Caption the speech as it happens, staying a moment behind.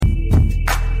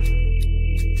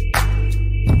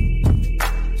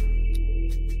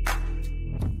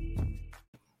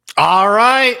All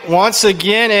right. Once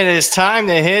again, it is time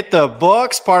to hit the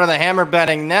books, part of the Hammer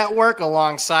Betting Network,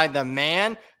 alongside the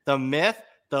man, the myth,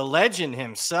 the legend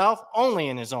himself, only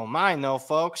in his own mind, though,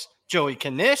 folks, Joey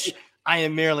Knish. I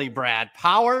am merely Brad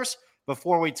Powers.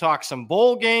 Before we talk some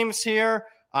bowl games here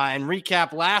and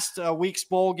recap last week's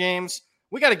bowl games,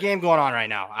 we got a game going on right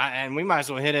now, and we might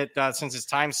as well hit it since it's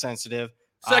time sensitive.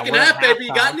 Second half, baby.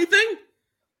 You got anything?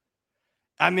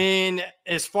 I mean,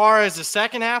 as far as the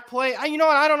second half play, you know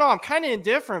what? I don't know. I'm kind of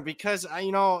indifferent because,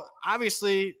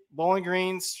 obviously Bowling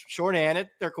Green's shorthanded.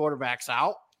 Their quarterback's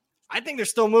out. I think they're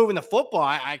still moving the football.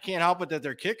 I can't help it that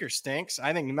their kicker stinks.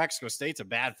 I think New Mexico State's a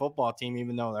bad football team,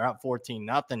 even though they're up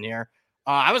 14-0 here.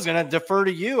 I was going to defer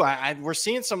to you. We're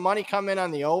seeing some money come in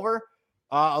on the over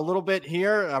a little bit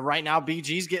here. Right now,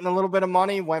 BG's getting a little bit of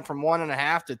money. Went from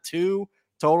 1.5 to 2.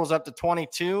 Totals up to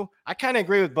 22. I kind of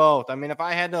agree with both. I mean, if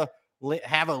I had to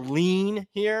have a lean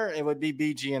here, it would be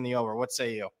BG in the over. What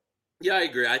say you? Yeah, I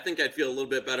agree. I think I'd feel a little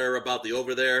bit better about the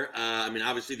over there.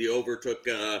 Obviously the over took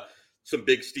some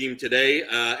big steam today.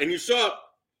 And you saw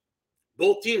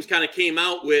both teams kind of came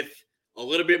out with a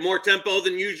little bit more tempo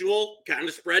than usual, kind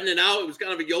of spreading it out. It was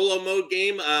kind of a YOLO mode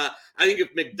game. I think if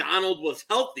McDonald was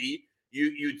healthy,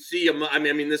 you'd see him.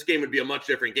 This game would be a much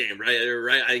different game, right?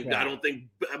 I don't think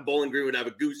Bowling Green would have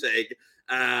a goose egg.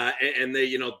 And they,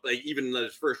 even in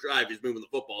his first drive, he's moving the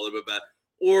football a little bit better.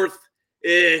 Orth,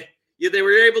 they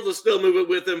were able to still move it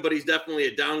with him, but he's definitely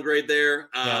a downgrade there.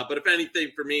 But if anything,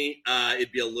 for me,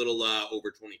 it'd be a little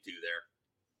over 22 there.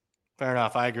 Fair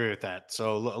enough. I agree with that.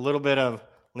 So a little bit of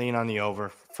lean on the over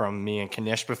from me and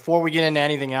Knish. Before we get into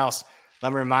anything else,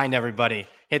 let me remind everybody,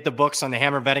 hit the books on the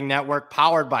Hammer Betting Network,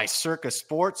 powered by Circa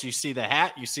Sports. You see the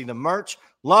hat, you see the merch.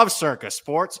 Love Circa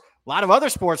Sports. A lot of other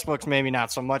sports books, maybe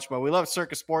not so much, but we love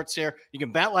Circa Sports here. You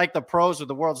can bet like the pros with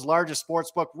the world's largest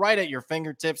sports book right at your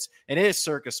fingertips. It is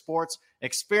Circa Sports.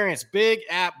 Experience big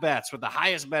app bets with the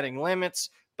highest betting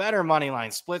limits, better money line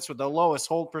splits with the lowest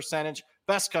hold percentage,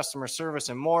 best customer service,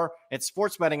 and more. It's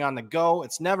sports betting on the go.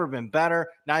 It's never been better.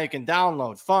 Now you can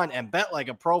download, fund, and bet like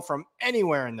a pro from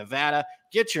anywhere in Nevada.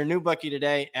 Get your new bookie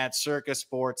today at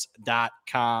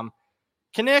circasports.com.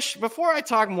 Knish, before I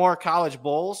talk more college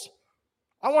bowls,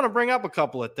 I want to bring up a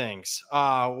couple of things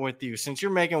with you since you're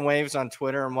making waves on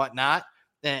Twitter and whatnot,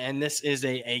 and this is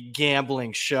a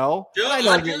gambling show. I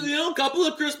know a couple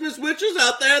of Christmas witches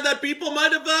out there that people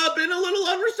might have been a little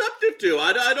unreceptive to.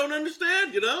 I don't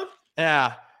understand,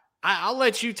 Yeah, I'll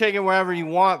let you take it wherever you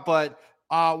want, but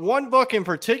one book in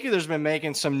particular has been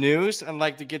making some news. I'd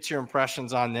like to get your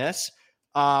impressions on this.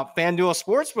 FanDuel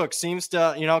Sportsbook seems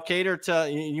to, cater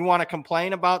to, you want to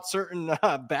complain about certain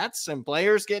bets and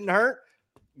players getting hurt?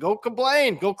 Go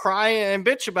complain, go cry and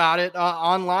bitch about it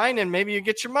online, and maybe you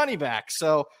get your money back.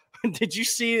 So did you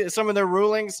see some of their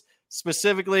rulings,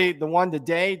 specifically the one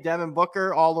today, Devin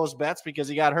Booker, all those bets because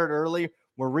he got hurt early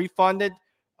were refunded?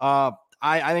 I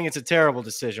think it's a terrible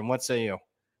decision. What say you?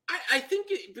 I think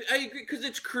I agree because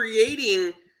it's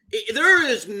creating there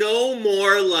is no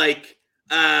more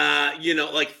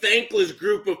thankless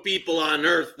group of people on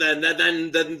earth than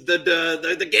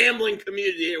the gambling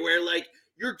community here, where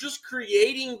you're just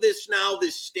creating this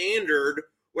standard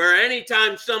where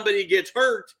anytime somebody gets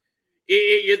hurt,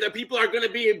 the people are going to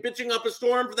be bitching up a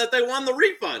storm that they won the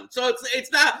refund. So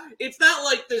it's not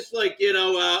like this,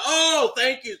 oh,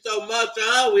 thank you so much.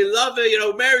 Oh, we love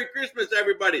it. Merry Christmas,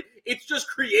 everybody. It's just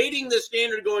creating this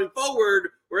standard going forward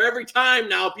where every time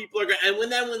now people are going, and when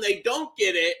they don't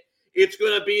get it, it's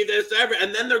going to be this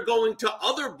and then they're going to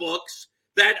other books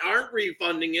that aren't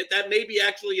refunding it, that may be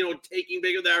actually, taking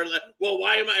bigger that are like, well,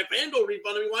 why am I FanDuel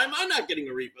refunding me? Why am I not getting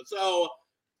a refund? So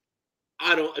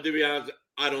to be honest,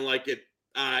 I don't like it.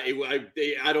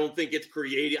 I don't think it's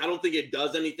creating. I don't think it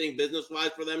does anything business-wise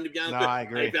for them, to be honest. No, I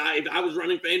agree. If I was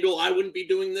running FanDuel, I wouldn't be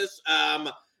doing this.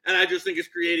 And I just think it's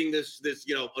creating this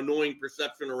annoying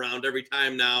perception around every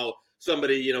time now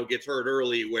somebody, gets hurt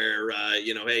early where,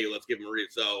 hey, let's give them a refund.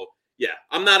 So yeah,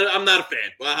 I'm not a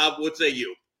fan. What say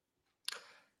you?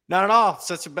 Not at all.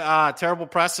 Such a terrible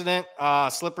precedent,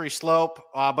 slippery slope.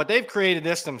 But they've created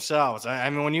this themselves. I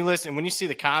mean, when you see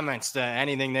the comments to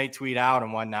anything they tweet out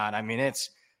and whatnot, I mean, it's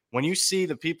when you see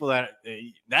the people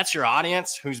that's your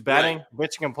audience who's betting, right,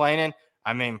 bitching, complaining.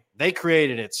 I mean, they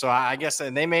created it. So I guess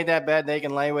they made that bet. They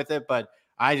can lay with it. But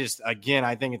I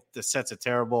think it sets a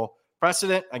terrible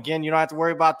precedent. Again, you don't have to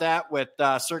worry about that with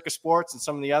Circa Sports and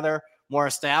some of the other more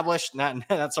established,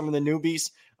 not some of the newbies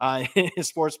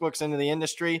sports books into the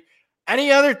industry.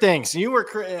 Any other things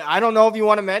I don't know if you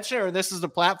want to mention, or this is the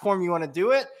platform you want to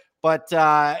do it, but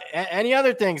any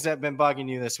other things that have been bugging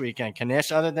you this weekend,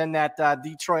 Knish, other than that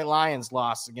Detroit Lions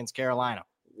loss against Carolina?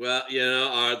 Well,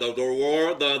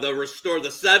 the restore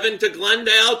the 7 to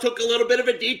Glendale took a little bit of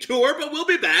a detour, but we'll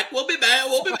be back. We'll be back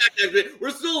next week. We're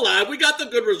still alive. We got the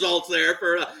good results there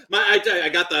for I tell you, I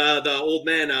got the old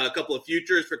man a couple of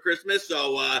futures for Christmas.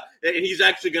 So and he's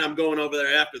actually I'm going over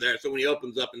there after there. So when he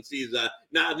opens up and sees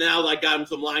now I got him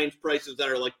some Lions prices that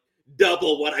are like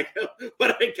double what I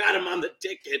got him on the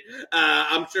ticket.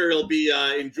 I'm sure he'll be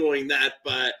enjoying that.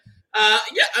 But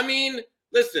yeah, I mean,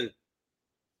 listen.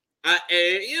 A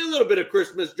little bit of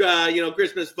Christmas,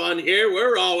 Christmas fun here.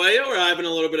 We're having a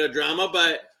little bit of drama,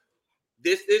 but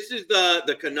this is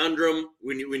the conundrum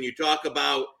when you talk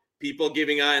about people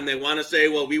giving out and they want to say,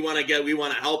 well, we want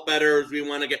to help bettors, we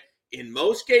want to get. In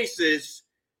most cases,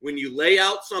 when you lay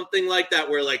out something like that,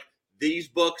 where like these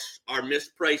books are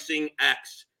mispricing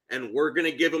X, and we're going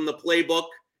to give them the playbook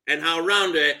and how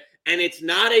around it, and it's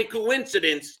not a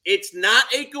coincidence. It's not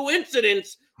a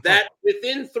coincidence that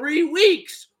within 3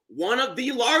 weeks. One of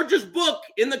the largest book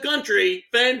in the country,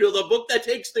 FanDuel, the book that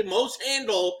takes the most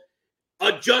handle,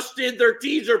 adjusted their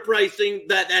teaser pricing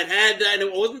that had, and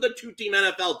it wasn't the 2-team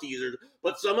NFL teasers,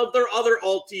 but some of their other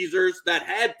alt teasers that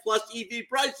had plus EV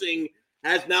pricing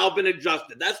has now been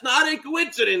adjusted. That's not a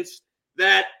coincidence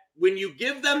that when you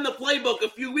give them the playbook a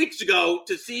few weeks ago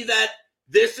to see that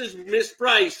this is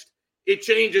mispriced, it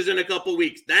changes in a couple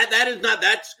weeks.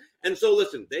 And so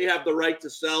listen, they have the right to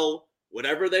sell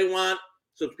whatever they want.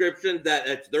 Subscriptions,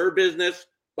 that's their business.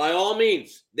 By all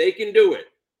means, they can do it.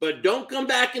 But don't come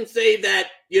back and say that,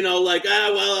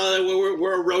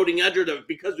 we're eroding edge,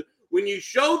 because when you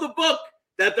show the book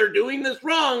that they're doing this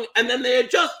wrong and then they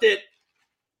adjust it,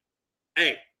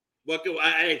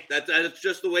 that's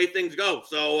just the way things go.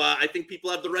 So I think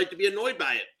people have the right to be annoyed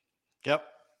by it. Yep.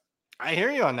 I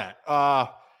hear you on that.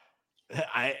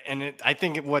 I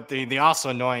think what the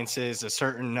also annoyance is a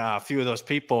certain few of those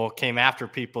people came after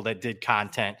people that did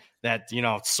content that,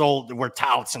 were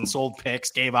touts and sold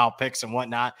picks, gave out picks and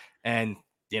whatnot. And,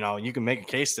 you can make a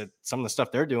case that some of the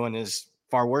stuff they're doing is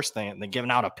far worse than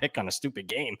giving out a pick on a stupid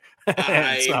game.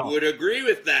 I would agree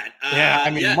with that.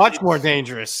 Much more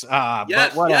dangerous,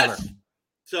 but whatever. Yes.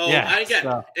 So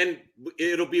and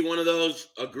it'll be one of those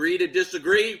agree to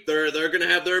disagree. They're going to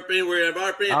have their opinion. We have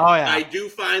our opinion. Oh, yeah. I do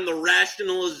find the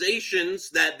rationalizations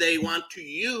that they want to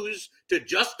use to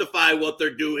justify what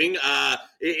they're doing.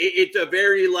 It's a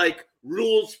very like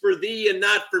rules for thee and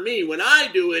not for me. When I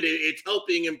do it, it's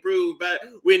helping improve. But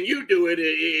when you do it,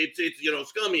 it's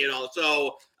scummy and all.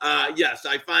 So yes,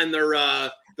 I find their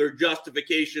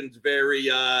justifications very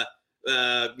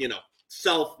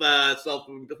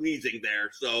self-pleasing there.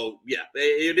 So yeah,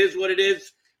 it is what it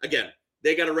is. Again,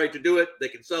 they got a right to do it. They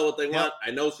can sell what they want.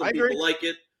 I know some people like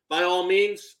it, by all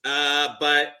means.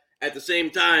 But at the same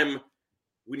time,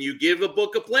 when you give a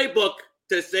book a playbook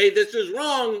to say this is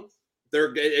wrong,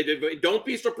 don't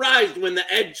be surprised when the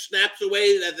edge snaps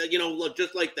away.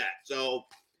 Just like that. So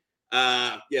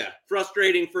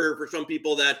frustrating for some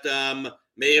people that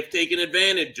may have taken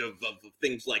advantage of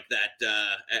things like that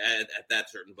at that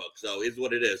certain book. So is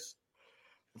what it is.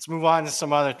 Let's move on to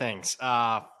some other things.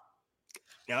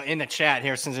 In the chat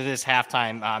here, since it is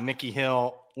halftime, Mickey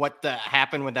Hill, what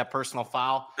happened with that personal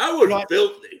foul? That was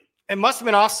filthy. It must have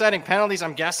been offsetting penalties.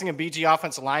 I'm guessing a BG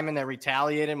offensive lineman that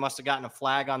retaliated must have gotten a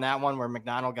flag on that one where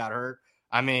McDonald got hurt.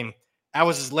 I mean, that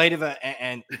was as late of a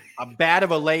bad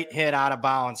of a late hit out of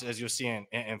bounds as you'll see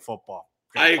in football.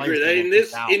 I agree. In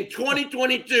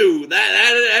 2022,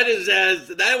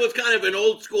 that was kind of an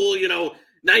old school,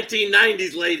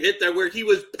 1990s late hit there where he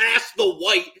was past the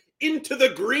white into the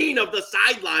green of the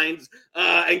sidelines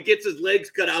and gets his legs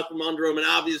cut out from under him. And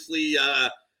obviously,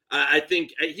 I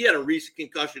think he had a recent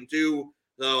concussion too.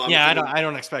 So I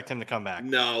don't expect him to come back.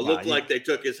 No, looked like they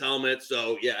took his helmet.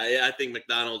 So yeah, I think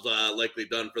McDonald's likely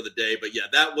done for the day. But yeah,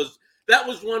 that was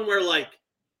one where like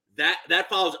that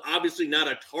foul is obviously not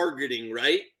a targeting,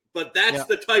 right? But that's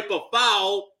the type of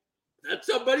foul that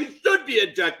somebody should be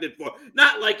ejected for.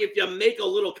 Not like if you make a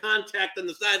little contact on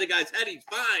the side of the guy's head, he's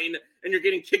fine, and you're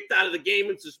getting kicked out of the game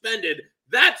and suspended.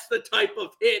 That's the type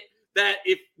of hit that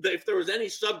if there was any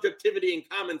subjectivity and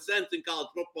common sense in college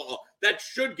football, that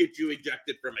should get you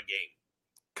ejected from a game.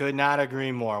 Could not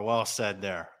agree more. Well said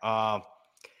there.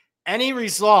 Any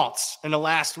results in the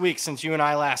last week since you and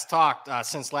I last talked,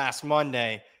 since last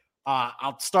Monday?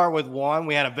 I'll start with one.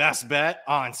 We had a best bet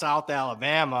on South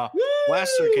Alabama, Woo!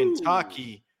 Western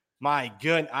Kentucky. My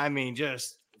good. I mean,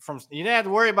 just you didn't have to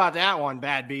worry about that one,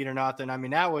 bad beat or nothing. I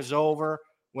mean, that was over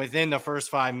within the first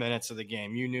 5 minutes of the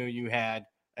game. You knew you had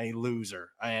a loser.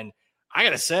 And I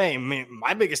got to say,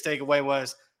 my biggest takeaway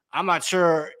was I'm not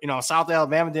sure, South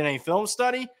Alabama did any film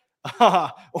study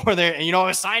or they're, it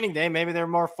was signing day. Maybe they're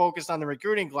more focused on the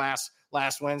recruiting class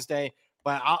last Wednesday.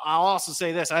 But I'll also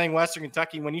say this. I think Western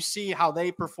Kentucky, when you see how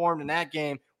they performed in that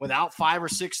game without 5 or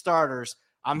 6 starters,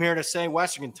 I'm here to say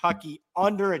Western Kentucky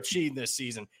underachieved this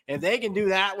season. If they can do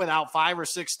that without 5 or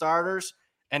 6 starters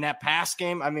and that pass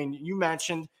game, I mean, you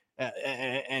mentioned,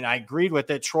 and I agreed with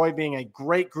it, Troy being a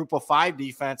great group of 5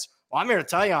 defense. Well, I'm here to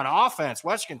tell you on offense,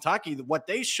 Western Kentucky, what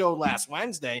they showed last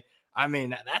Wednesday, I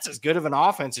mean, that's as good of an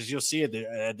offense as you'll see at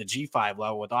the G5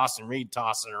 level with Austin Reed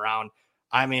tossing around.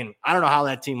 I mean, I don't know how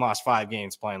that team lost 5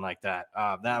 games playing like that.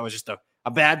 That was just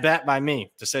a bad bet by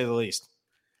me, to say the least.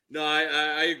 No,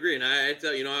 I agree, and I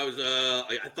tell you,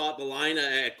 I thought the line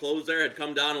at close there had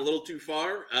come down a little too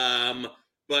far.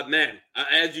 But man,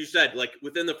 as you said, like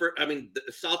within the first, I mean,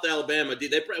 South Alabama,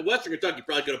 Western Kentucky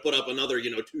probably could have put up another,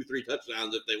 2-3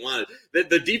 touchdowns if they wanted.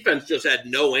 The defense just had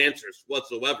no answers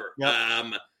whatsoever.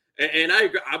 Yep. And I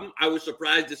agree. I was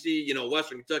surprised to see,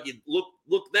 Western Kentucky look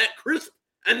that crisp.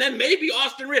 And then maybe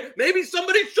Austin Reed, maybe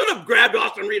somebody should have grabbed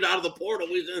Austin Reed out of the portal.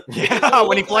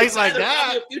 When he plays like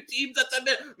that. A few teams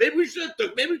maybe we should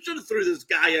have threw this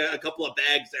guy a couple of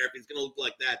bags there if he's going to look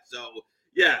like that. So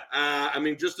yeah, I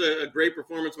mean, just a great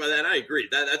performance by that. I agree.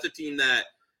 That's a team that,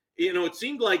 it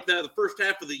seemed like the first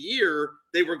half of the year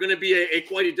they were going to be a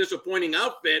quite a disappointing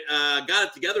outfit. Got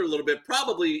it together a little bit.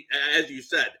 Probably, as you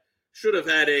said, should have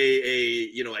had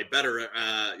a better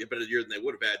year than they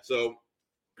would have had. So.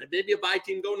 Maybe a bye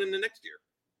team going into next year.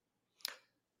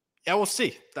 Yeah, we'll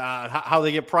see how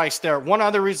they get priced there. One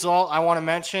other result I want to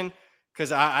mention,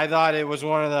 because I thought it was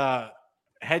one of the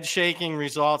head-shaking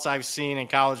results I've seen in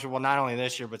college football, not only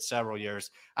this year, but several years.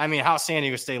 I mean, how San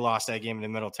Diego State lost that game in the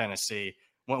Middle Tennessee.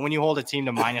 When you hold a team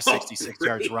to minus 66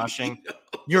 yards rushing,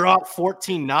 you're up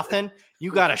 14-0.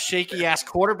 You got a shaky-ass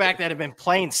quarterback that had been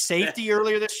playing safety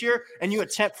earlier this year, and you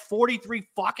attempt 43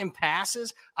 fucking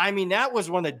passes. I mean, that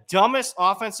was one of the dumbest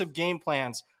offensive game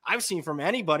plans I've seen from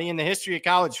anybody in the history of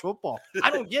college football. I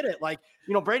don't get it. Like,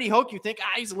 Brady Hoke, you think,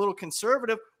 he's a little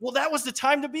conservative. Well, that was the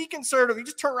time to be conservative. You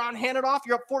just turn around and hand it off.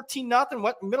 You're up 14-0.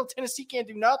 What? Middle Tennessee can't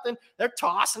do nothing. They're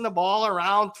tossing the ball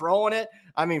around, throwing it.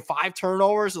 I mean, 5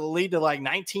 turnovers will lead to like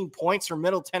 19 points for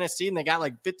Middle Tennessee, and they got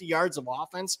like 50 yards of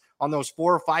offense on those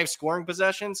 4 or 5 scoring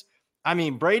possessions. I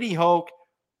mean, Brady Hoke,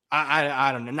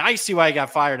 I don't know. Now you see why he got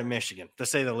fired in Michigan, to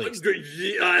say the least.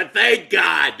 Thank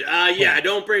God.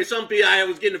 Don't bring some people. I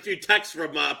was getting a few texts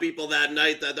from people that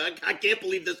night that I can't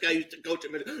believe this guy used to coach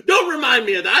him. Don't remind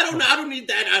me of that. I don't need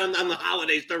that on the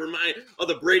holidays to remind of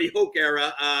the Brady Hoke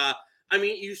era. I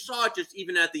mean, you saw it just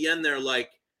even at the end there, like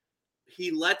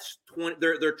he lets 20.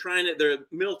 They're trying to. They're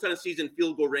Middle Tennessee's in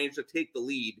field goal range to take the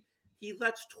lead. He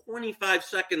lets 25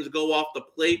 seconds go off the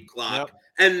plate clock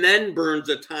and then burns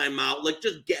a timeout. Like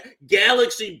just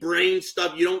galaxy brain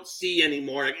stuff you don't see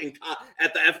anymore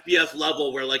at the FBS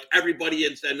level where like everybody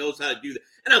instead knows how to do that.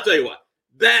 And I'll tell you what,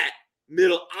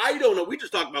 I don't know. We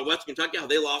just talked about West Kentucky, how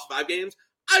they lost 5 games.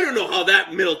 I don't know how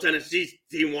that Middle Tennessee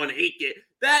team won 8 games.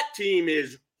 That team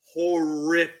is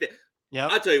horrific. Yeah,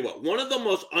 I'll tell you what, one of the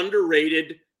most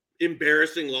underrated,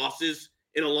 embarrassing losses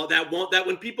in a lot that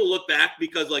when people look back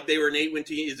because like they were an 8-win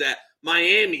team is that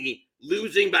Miami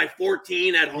losing by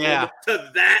 14 at home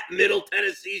to that Middle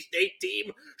Tennessee State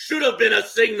team should have been a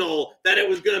signal that it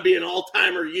was going to be an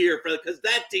all-timer year because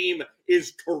that team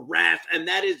is trash and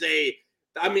that is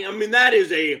that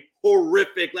is a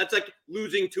horrific. That's like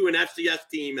losing to an FCS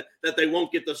team that they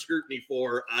won't get the scrutiny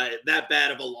for that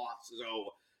bad of a loss. So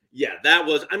yeah, that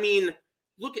was. I mean,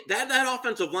 look at that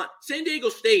offensive line. San Diego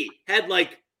State had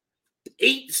like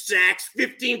 8 sacks,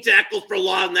 15 tackles for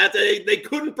loss, and that they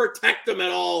couldn't protect them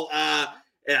at all. I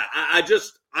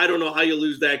don't know how you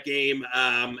lose that game.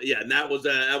 And that was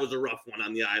a rough one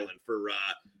on the island for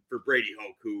Brady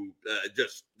Hoke, who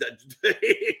just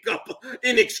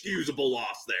inexcusable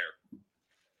loss there.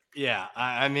 Yeah,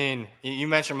 I mean, you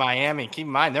mentioned Miami. Keep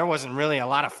in mind, there wasn't really a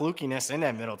lot of flukiness in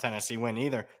that Middle Tennessee win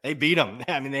either. They beat them.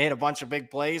 I mean, they hit a bunch of big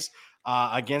plays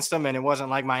against them, and it wasn't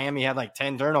like Miami had like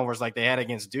 10 turnovers like they had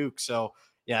against Duke. So,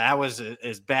 yeah, that was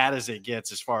as bad as it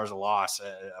gets as far as a loss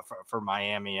for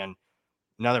Miami, and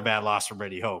another bad loss for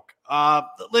Brady Hoke.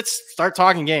 Let's start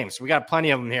talking games. We got plenty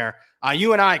of them here.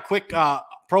 You and I, quick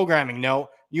programming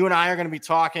note, you and I are going to be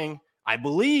talking, I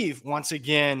believe, once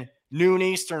again, noon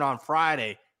Eastern on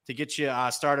Friday to get you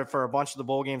started for a bunch of the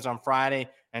bowl games on Friday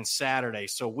and Saturday.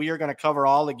 So we are going to cover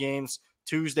all the games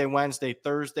Tuesday, Wednesday,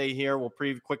 Thursday here. We'll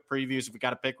quick previews. If we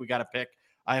got to pick, we got to pick.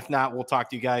 If not, we'll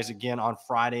talk to you guys again on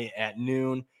Friday at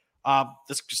noon.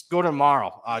 Let's just go to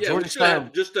tomorrow. Georgia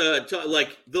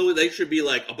though they should be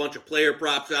like a bunch of player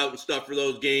props out and stuff for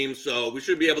those games. So we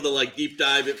should be able to like deep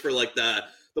dive it for like the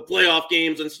the playoff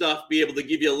games and stuff, be able to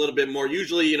give you a little bit more.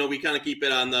 Usually, we kind of keep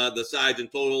it on the sides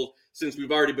and total. Since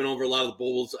we've already been over a lot of the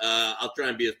bowls, I'll try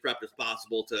and be as prepped as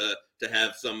possible to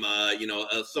have some,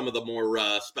 some of the more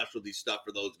specialty stuff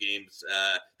for those games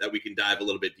that we can dive a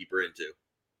little bit deeper into.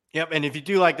 Yep, and if you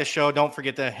do like the show, don't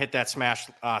forget to hit that smash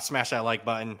that like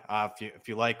button. If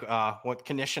you like what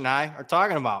Kanish and I are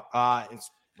talking about,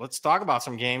 let's talk about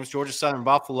some games. Georgia Southern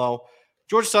Buffalo.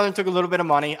 Georgia Southern took a little bit of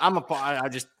money. I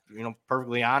just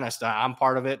perfectly honest. I'm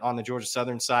part of it on the Georgia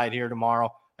Southern side here tomorrow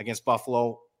against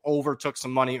Buffalo. Over took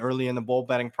some money early in the bowl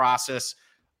betting process.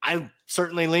 I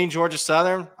certainly lean Georgia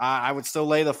Southern. I would still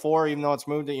lay the 4, even though it's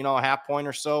moved to a half point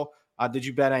or so. Did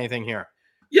you bet anything here?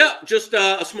 Yeah, just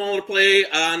a smaller play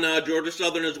on Georgia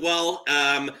Southern as well.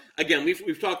 Again,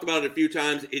 we've talked about it a few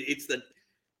times. It's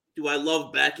do I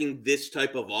love backing this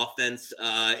type of offense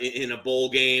in a bowl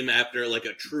game after like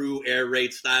a true air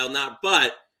raid style?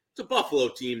 But it's a Buffalo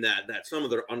team that some of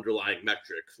their underlying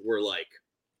metrics were like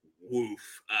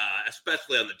woof,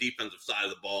 especially on the defensive side of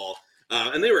the ball.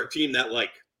 And they were a team that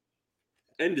like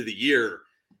end of the year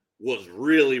was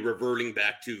really reverting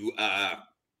back to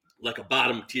like a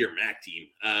bottom tier MAC team.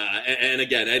 And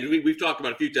again, we've talked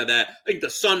about a few times that I think the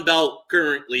Sun Belt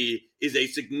currently is a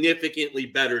significantly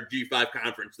better G5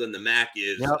 conference than the MAC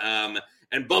is. Yep.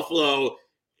 And Buffalo,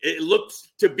 it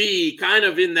looks to be kind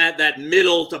of in that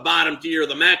middle to bottom tier of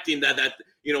the MAC team that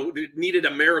needed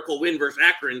a miracle win versus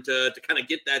Akron to kind of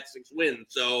get that 6 wins.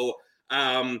 So,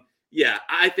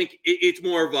 I think it's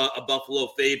more of a Buffalo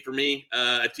fade for me,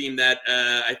 a team that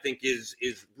I think is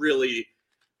really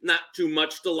not too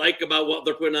much to like about what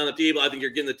they're putting on the table. I think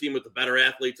you're getting the team with the better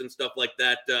athletes and stuff like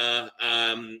that,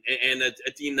 and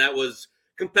a team that was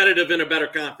competitive in a better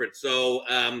conference. So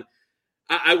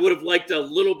I would have liked a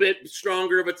little bit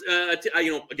stronger, but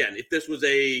again, if this was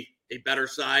a better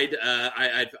side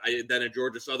than a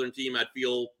Georgia Southern team, I'd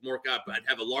feel more confident. I'd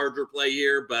have a larger play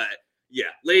here, but yeah,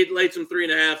 laid some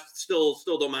 3.5. Still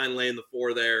don't mind laying the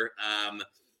 4 there.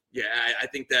 I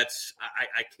think that's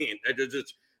I can't.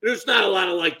 There's not a lot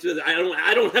of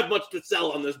I don't have much to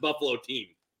sell on this Buffalo team.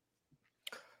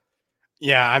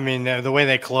 Yeah, I mean the way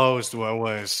they closed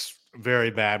was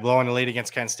very bad, blowing the lead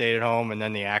against Kent State at home, and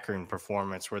then the Akron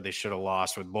performance where they should have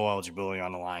lost with bowl eligibility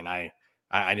on the line. I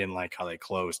didn't like how they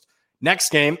closed.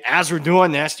 Next game, as we're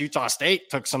doing this, Utah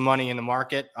State took some money in the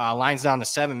market. Lines down to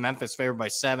 7. Memphis favored by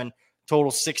 7.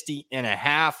 Total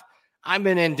 60.5. I've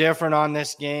been indifferent on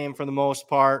this game for the most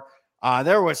part.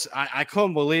 I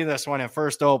couldn't believe this when it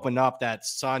first opened up that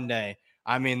Sunday.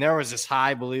 I mean, there was this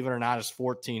high, believe it or not, as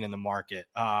 14 in the market.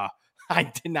 I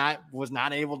was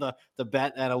not able to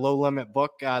bet at a low limit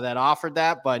book that offered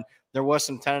that, but there was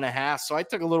some 10.5. So I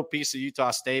took a little piece of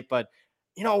Utah State, but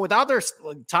without their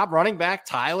top running back,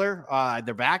 Tyler,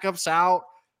 their backups out,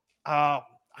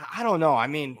 I don't know. I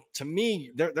mean, to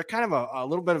me, they're kind of a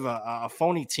little bit of a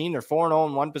phony team. They're 4-0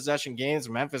 in one possession games.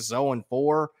 Memphis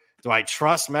 0-4. Do I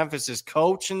trust Memphis's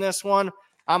coach in this one?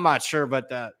 I'm not sure, but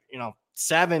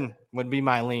 7 would be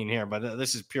my lean here. But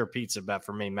this is pure pizza bet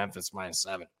for me. Memphis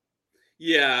 -7.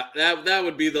 Yeah, that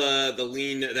would be the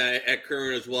lean at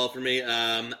current as well for me.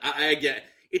 I get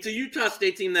it's a Utah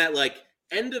State team that like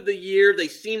end of the year they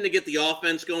seem to get the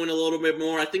offense going a little bit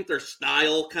more. I think their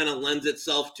style kind of lends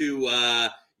itself to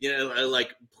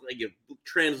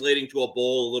translating to a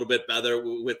bowl a little bit better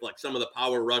with like some of the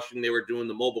power rushing they were doing,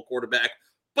 the mobile quarterback.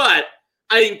 But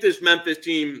I think this Memphis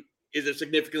team is a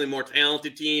significantly more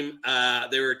talented team.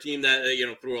 They were a team that,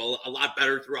 threw a lot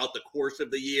better throughout the course of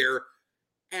the year.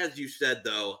 As you said,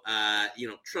 though,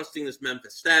 trusting this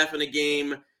Memphis staff in a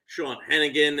game, Sean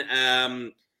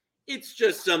Hennigan, it's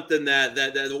just something that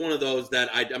one of those that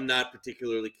I'm not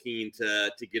particularly keen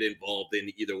to get involved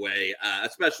in either way,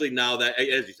 especially now that,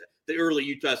 as you said, the early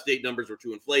Utah State numbers were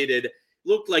too inflated.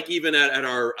 Looked like even at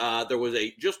our there was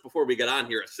just before we got on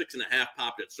here, a 6.5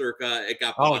 popped at Circa. It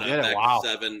got bought up back to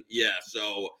 7. Yeah,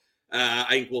 so I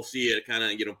think we'll see it kind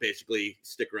of basically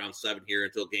stick around 7 here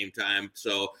until game time.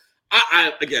 So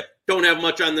I again don't have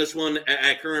much on this one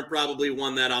at current. Probably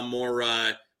one that I'm more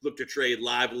look to trade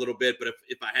live a little bit. But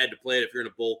if I had to play it, if you're in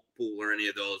a bowl pool or any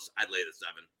of those, I'd lay the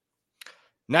 7.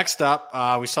 Next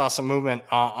up, we saw some movement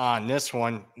on this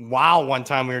one. Wow, one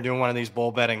time we were doing one of these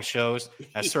bowl betting shows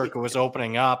as Circa was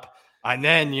opening up. And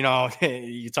then,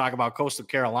 you talk about Coastal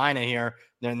Carolina here,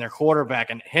 then their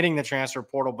quarterback and hitting the transfer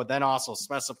portal, but then also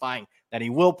specifying that he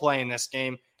will play in this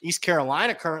game. East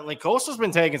Carolina currently, Coastal's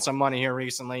been taking some money here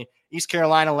recently. East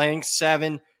Carolina laying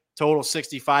 7, total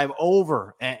 65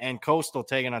 over, and Coastal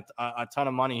taking a ton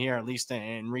of money here, at least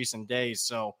in recent days.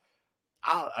 So,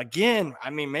 again,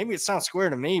 I mean, maybe it sounds square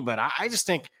to me, but I just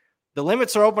think the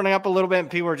limits are opening up a little bit, and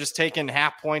people are just taking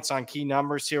half points on key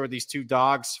numbers here with these two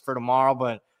dogs for tomorrow.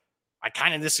 But I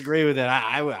kind of disagree with it.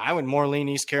 I would more lean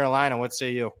East Carolina. What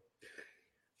say you?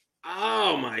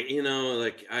 Oh my,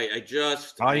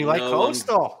 Oh, you like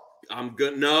Coastal? I'm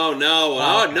good. No.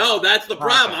 Oh, okay. No, that's the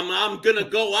problem. Okay. I'm gonna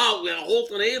go out.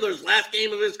 Holton Ayler's last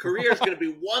game of his career is gonna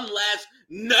be one last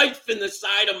knife in the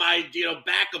side of my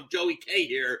back of Joey K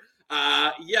here.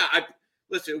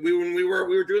 Listen. When we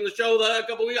were doing the show a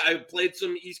couple weeks, I played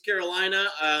some East Carolina.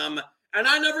 And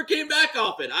I never came back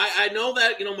off it. I know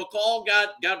that McCall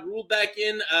got ruled back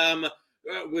in.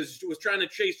 Was trying to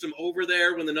chase some over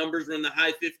there when the numbers were in the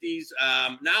high 50s.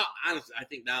 Now, honestly, I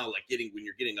think now when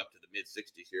you're getting up to the mid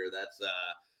 60s here, that's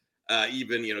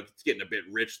even it's getting a bit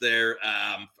rich there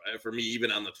for me,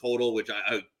 even on the total. Which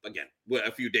I again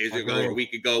a few days ago or a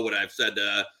week ago would have said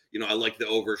I like the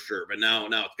over, sure, but now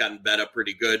it's gotten bet up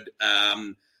pretty good.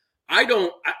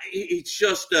 It's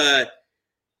just.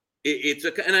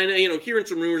 And I know, hearing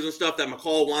some rumors and stuff that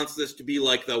McCall wants this to be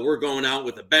like we're going out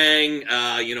with a bang,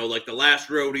 like the last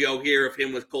rodeo here of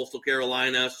him with Coastal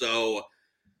Carolina. So,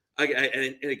 and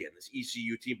again, this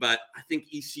ECU team, but I think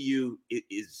ECU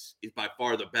is by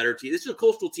far the better team. This is a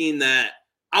Coastal team that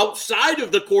outside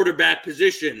of the quarterback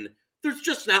position, there's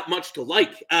just not much to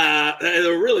like.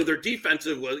 Their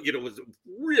defensive was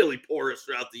really porous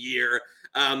throughout the year.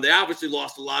 They obviously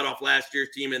lost a lot off last year's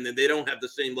team, and then they don't have the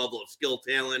same level of skill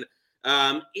talent.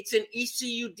 It's an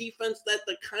ECU defense that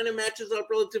kind of matches up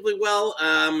relatively well.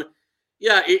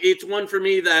 It's one for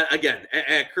me that, again,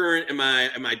 at current, am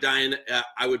I dying?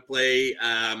 I would play.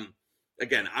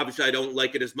 Again, obviously, I don't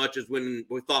like it as much as when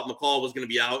we thought McCall was going to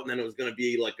be out, and then it was going to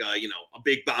be like a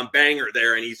big bomb banger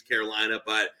there in East Carolina.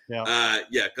 But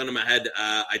gun to my head,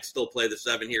 I'd still play the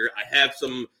 7 here. I have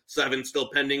some 7 still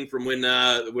pending from when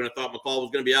I thought McCall was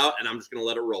going to be out, and I'm just going to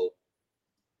let it roll.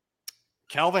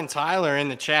 Kelvin Tyler in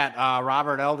the chat.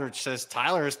 Robert Eldridge says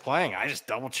Tyler is playing. I just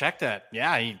double checked that.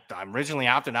 Yeah, I originally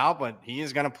opted out, but he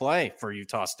is going to play for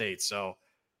Utah State. So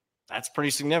that's pretty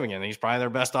significant. He's probably their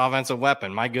best offensive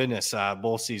weapon. My goodness,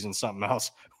 bowl season, something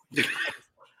else.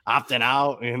 Opting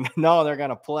out. And no, they're going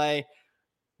to play.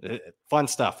 Fun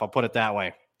stuff. I'll put it that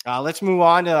way. Let's move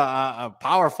on to a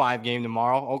Power 5 game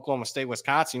tomorrow, Oklahoma State,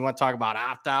 Wisconsin. You want to talk about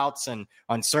opt-outs and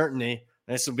uncertainty.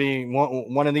 This will be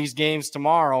one of these games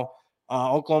tomorrow.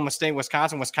 Oklahoma State,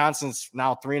 Wisconsin. Wisconsin's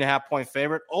now 3.5-point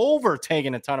favorite,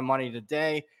 overtaking a ton of money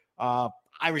today.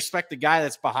 I respect the guy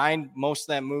that's behind most of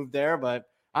that move there, but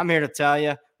I'm here to tell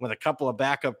you, with a couple of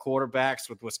backup quarterbacks,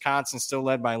 with Wisconsin still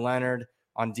led by Leonard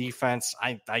on defense,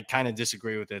 I kind of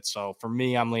disagree with it. So for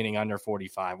me, I'm leaning under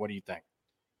 45. What do you think?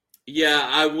 Yeah,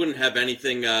 I wouldn't have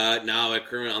anything now at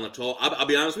current on the total. I'll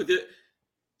be honest with you.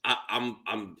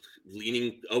 I'm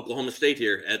leaning Oklahoma State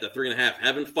here at the 3.5.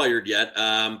 Haven't fired yet,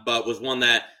 but was one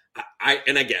that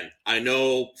and again, I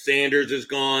know Sanders is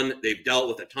gone. They've dealt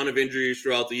with a ton of injuries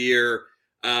throughout the year,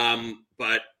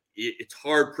 but it's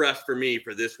hard pressed for me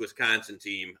for this Wisconsin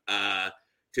team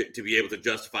to be able to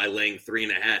justify laying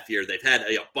 3.5 here. They've had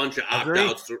a bunch of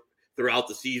opt-outs throughout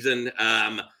the season.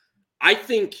 I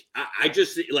think I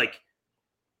just like.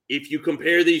 If you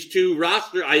compare these two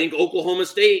rosters, I think Oklahoma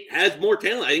State has more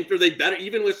talent. I think they're better,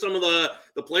 even with some of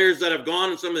the players that have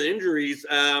gone and some of the injuries.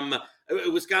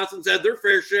 Wisconsin's had their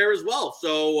fair share as well.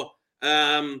 So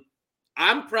I'm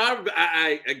proud.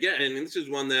 Again, and this is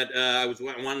one that I was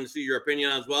wanting to see your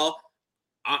opinion on as well.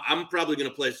 I'm probably going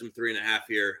to play some 3.5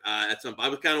 here at some point. I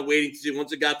was kind of waiting to see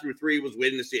once it got through 3, was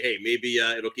waiting to see, hey, maybe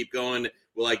it'll keep going.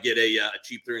 Will I get a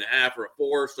cheap 3.5 or a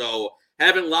 4? So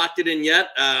haven't locked it in yet,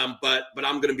 but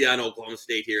I'm going to be on Oklahoma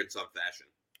State here in some fashion.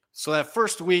 So that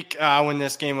first week when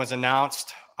this game was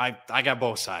announced, I got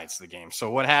both sides of the game.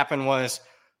 So what happened was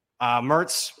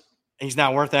Mertz, he's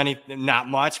not worth not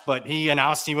much, but he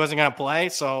announced he wasn't going to play.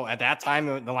 So at that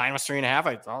time, the line was 3.5.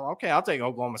 I thought, okay, I'll take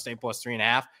Oklahoma State plus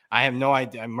 3.5. I have no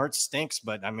idea. Mertz stinks,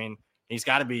 but I mean, he's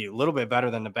got to be a little bit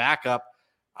better than the backup.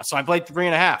 So I played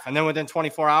 3.5. And then within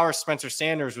 24 hours, Spencer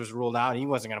Sanders was ruled out. He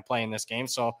wasn't going to play in this game.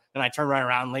 So then I turned right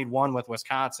around and laid 1 with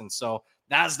Wisconsin. So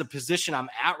that's the position I'm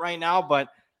at right now. But,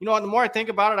 you know, the more I think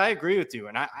about it, I agree with you.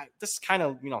 And this is kind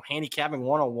of, handicapping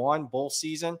 101 bowl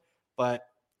season. But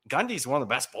Gundy's one of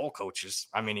the best bowl coaches.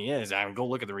 I mean, he is. I mean, go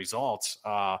look at the results.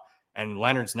 And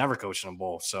Leonard's never coaching a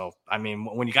bowl. So, I mean,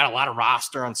 when you got a lot of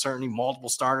roster uncertainty, multiple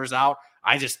starters out,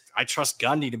 I trust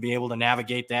Gundy to be able to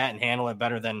navigate that and handle it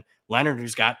better than Leonard,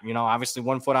 who's got, obviously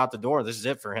 1 foot out the door. This is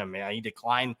it for him. Yeah, he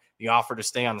declined the offer to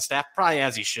stay on the staff, probably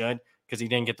as he should, because he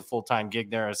didn't get the full-time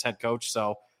gig there as head coach.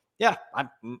 So, yeah,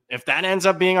 if that ends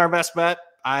up being our best bet,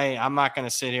 I'm not going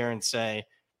to sit here and say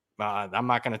I'm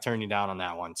not going to turn you down on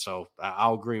that one. So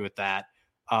I'll agree with that.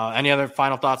 Any other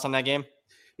final thoughts on that game?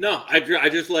 No, I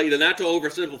just like not to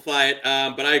oversimplify it,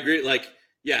 but I agree. Like,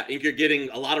 yeah, I think you're getting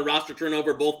a lot of roster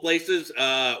turnover both places.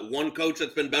 One coach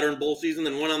that's been better in bowl season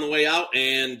than one on the way out,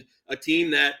 and a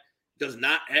team that does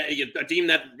not a team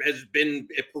that has been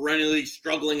perennially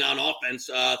struggling on offense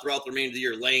throughout the remainder of the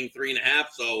year, laying 3.5.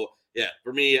 So yeah,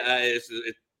 for me, it's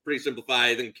pretty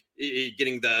simplified. I think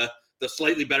getting the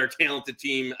slightly better talented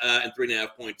team and 3.5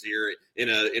 points here in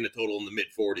a total in the mid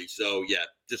 40s. So yeah,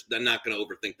 just I'm not going to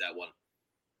overthink that one.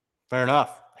 Fair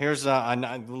enough. Here's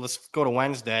let's go to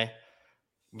Wednesday.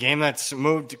 Game that's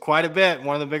moved quite a bit.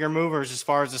 One of the bigger movers as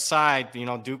far as the side.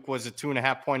 Duke was a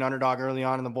 2.5-point underdog early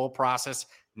on in the bowl process.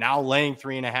 Now laying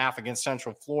 3.5 against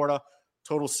Central Florida.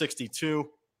 Total 62.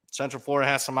 Central Florida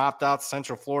has some opt-outs.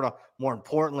 Central Florida, more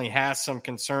importantly, has some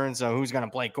concerns of who's going to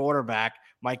play quarterback.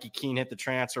 Mikey Keene hit the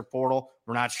transfer portal.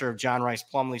 We're not sure if John Rice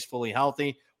Plumlee's fully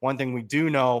healthy. One thing we do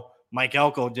know, Mike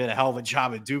Elko did a hell of a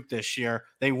job at Duke this year.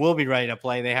 They will be ready to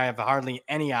play. They have hardly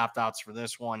any opt-outs for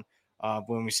this one.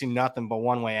 When we see nothing but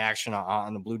one-way action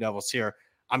on the Blue Devils here.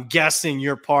 I'm guessing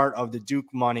you're part of the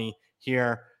Duke money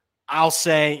here. I'll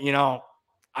say,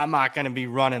 I'm not going to be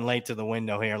running late to the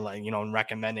window here, and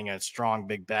recommending a strong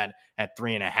big bet at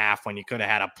 3.5 when you could have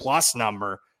had a plus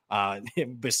number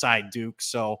beside Duke.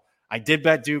 So I did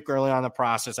bet Duke early on in the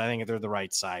process. I think they're the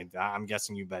right side. I'm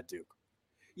guessing you bet Duke.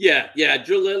 Yeah. They had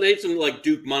some like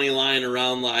Duke money line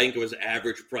around. I think it was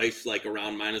average price like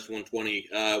around minus 120.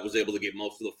 Was able to get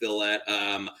most of the fill at.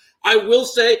 I will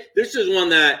say this is one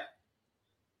that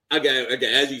again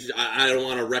as you said, I don't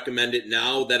want to recommend it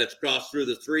now that it's crossed through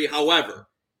the 3. However,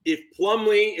 if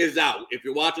Plumlee is out, if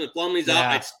you're watching if Plumlee's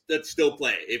out, I'd still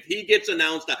play. If he gets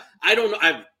announced, I don't know.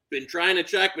 I've been trying to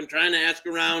check, been trying to ask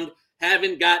around,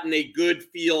 haven't gotten a good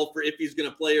feel for if he's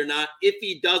going to play or not. If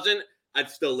he doesn't, I'd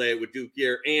still lay it with Duke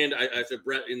here. And I said,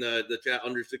 Brett, in the chat,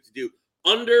 under 62.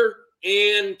 Under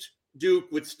and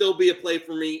Duke would still be a play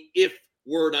for me if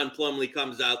word on Plumlee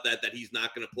comes out that he's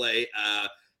not going to play.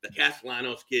 The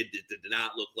Castellanos kid did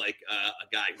not look like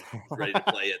a guy who's ready to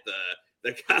play at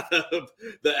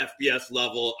the FBS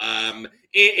level.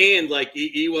 And like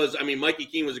he was, Mikey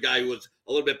Keene was a guy who was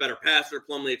a little bit better passer,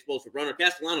 Plumlee explosive runner.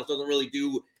 Castellanos doesn't really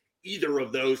do either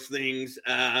of those things.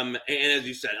 And as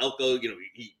you said, Elko,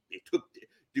 he took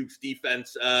Duke's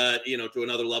defense, to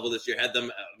another level this year, had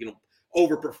them,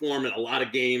 overperform in a lot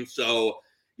of games. So,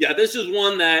 yeah, this is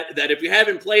one that if you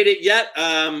haven't played it yet,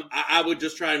 I would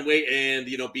just try and wait and,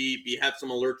 have some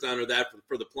alerts on or that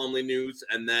for the Plumlee news.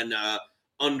 And then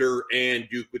under and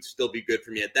Duke would still be good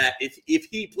for me at that. If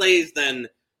he plays, then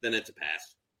it's a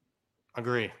pass.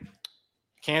 Agree.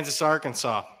 Kansas,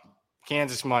 Arkansas.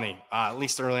 Kansas money, at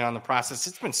least early on in the process.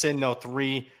 It's been sitting,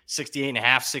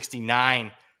 68.5,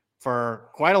 69 for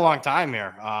quite a long time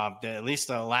here, at least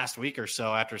the last week or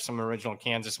so after some original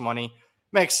Kansas money.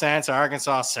 Makes sense.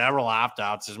 Arkansas, several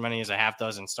opt-outs, as many as a half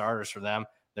dozen starters for them.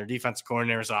 Their defensive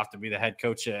coordinator is off to be the head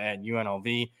coach at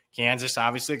UNLV. Kansas,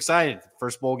 obviously excited.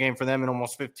 First bowl game for them in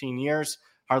almost 15 years.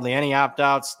 Hardly any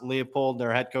opt-outs. Leopold,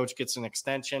 their head coach, gets an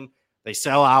extension. They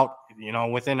sell out,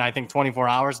 within, I think, 24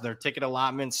 hours, their ticket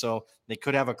allotment. So they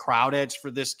could have a crowd edge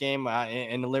for this game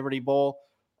in the Liberty Bowl.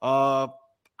 I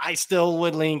still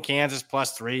would lean Kansas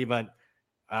 +3,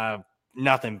 but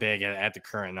nothing big at the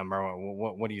current number.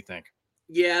 What do you think?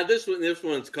 Yeah, this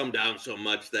one's come down so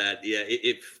much that,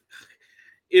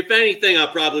 if anything,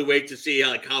 I'll probably wait to see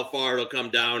how far it'll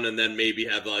come down, and then maybe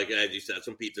have, as you said,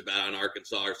 some pizza bet on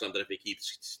Arkansas or something if it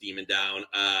keeps steaming down.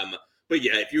 But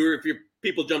yeah, if your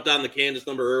people jumped on the Kansas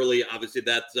number early, obviously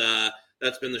that's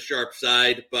been the sharp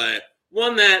side. But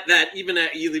one that even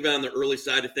on the early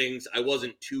side of things, I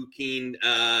wasn't too keen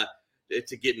to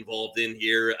get involved in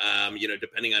here.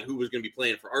 Depending on who was going to be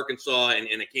playing for Arkansas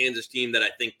and a Kansas team that I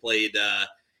think played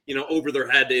over their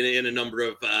head in a number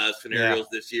of scenarios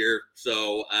this year.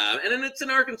 So and then it's an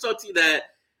Arkansas team that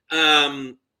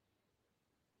I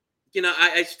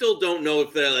still don't know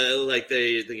if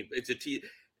it's a team.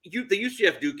 The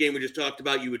UCF Duke game we just talked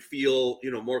about, you would feel,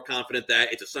 more confident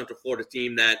that it's a Central Florida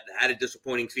team that had a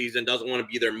disappointing season, doesn't want to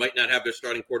be there, might not have their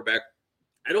starting quarterback.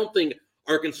 I don't think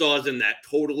Arkansas is in that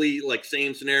totally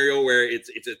same scenario where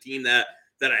it's a team that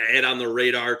I had on the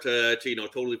radar to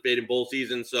totally fade in bowl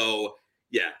season. So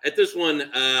yeah, at this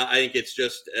one, I think it's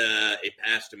just a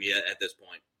pass to me at this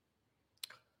point.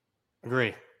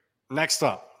 Agree. Next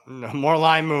up, more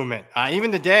line movement.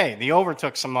 Even today, the over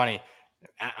took some money.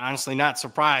 Honestly, not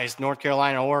surprised. North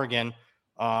Carolina, Oregon.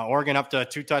 Oregon up to a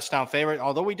 2-touchdown favorite,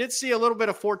 although we did see a little bit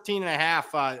of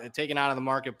 14.5 taken out of the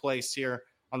marketplace here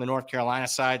on the North Carolina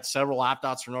side. Several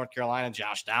opt-outs for North Carolina.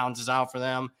 Josh Downs is out for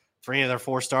them. 3 of their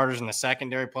 4 starters in the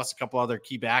secondary, plus a couple other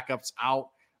key backups out.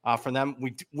 for them.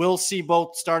 We will see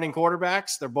both starting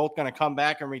quarterbacks. They're both going to come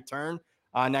back and return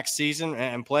next season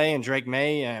and play. And Drake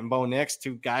May and Bo Nix,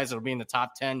 two guys that will be in the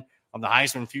top 10 of the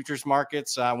Heisman futures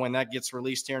markets when that gets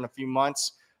released here in a few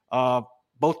months.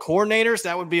 Both coordinators,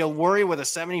 that would be a worry with a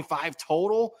 75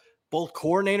 total. Both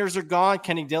coordinators are gone.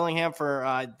 Kenny Dillingham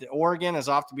for Oregon is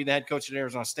off to be the head coach at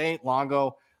Arizona State.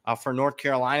 Longo for North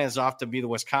Carolina is off to be the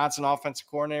Wisconsin offensive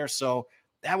coordinator. So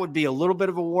that would be a little bit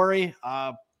of a worry.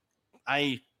 Other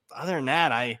than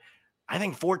that, I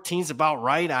think 14 is about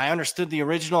right. I understood the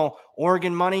original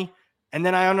Oregon money, and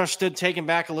then I understood taking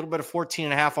back a little bit of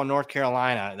 14.5 on North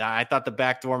Carolina. I thought the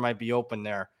back door might be open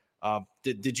there.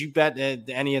 Did you bet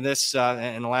any of this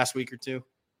in the last week or two?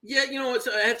 Yeah,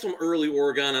 I had some early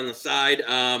Oregon on the side.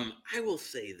 I will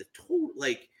say the total,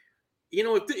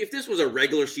 if this was a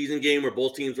regular season game where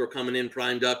both teams were coming in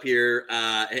primed up here,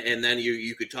 and then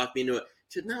you could talk me into it,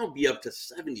 to now be up to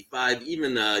 75,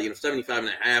 even 75 and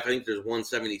a half. I think there's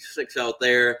 176 out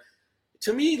there.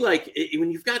 To me,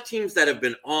 when you've got teams that have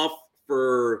been off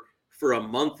for a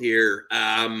month here,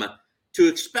 to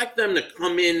expect them to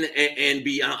come in and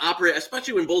be operate,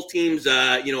 especially when both teams,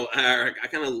 I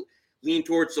kind of lean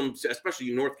towards some,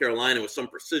 especially North Carolina with some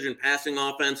precision passing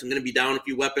offense. I'm going to be down a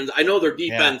few weapons. I know their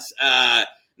defense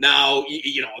now,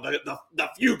 the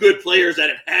few good players that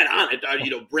have had on it are,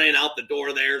 ran out the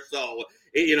door there. So,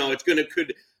 it's going to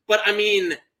but I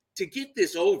mean, to get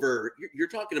this over, you're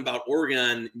talking about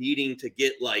Oregon needing to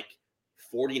get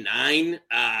 49,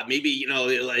 maybe,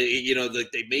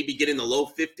 they maybe get in the low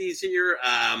 50s here.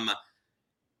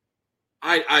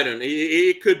 I don't know.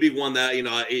 It could be one that,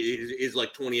 is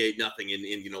like 28-0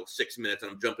 in 6 minutes.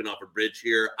 And I'm jumping off a bridge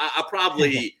here. I'm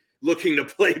probably looking to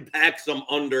play back some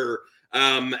under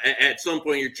at some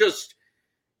point. You're just,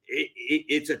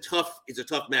 it's a tough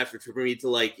match for me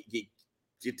to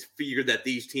figure that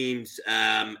these teams,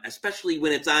 especially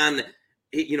when it's on,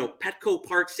 Petco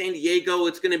Park, San Diego,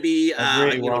 it's going to be,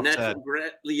 natural,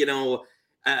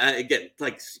 again,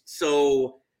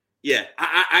 so. Yeah,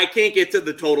 I can't get to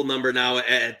the total number now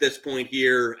at this point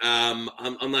here,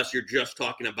 unless you're just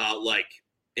talking about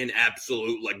an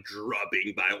absolute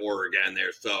drubbing by Oregon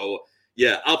there. So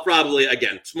yeah, I'll probably,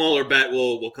 again, smaller bet.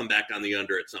 We'll come back on the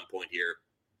under at some point here.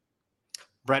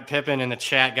 Brett Pippin in the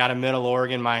chat got a middle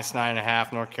Oregon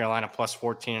 -9.5, North Carolina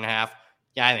 +14.5.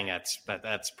 Yeah, I think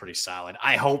that's pretty solid.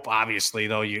 I hope, obviously,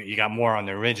 though, you got more on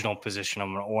the original position of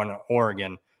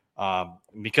Oregon.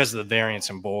 Because of the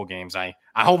variance in bowl games. I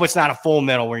hope it's not a full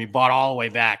middle where you bought all the way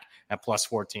back at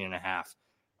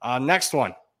 +14.5. Next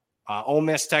one, Ole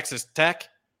Miss, Texas Tech.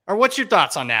 Or what's your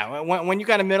thoughts on that? When you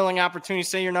got a middling opportunity,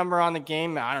 say your number on the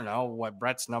game, I don't know what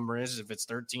Brett's number is, if it's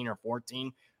 13 or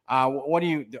 14. What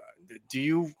do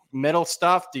you middle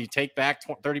stuff? Do you take back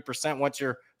 30%? What's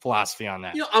your philosophy on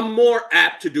that? I'm more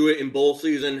apt to do it in bowl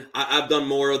season. I've done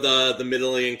more of the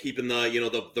middling and keeping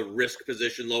the risk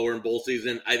position lower in bowl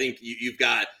season. I think you've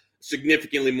got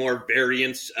significantly more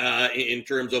variance in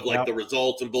terms of the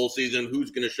results in bowl season, who's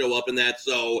going to show up in that.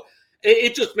 So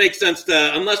it just makes sense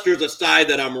to, unless there's a side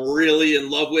that I'm really in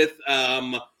love with,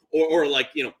 or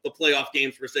the playoff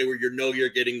games per se, where you're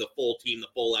getting the full team, the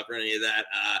full effort, any of that.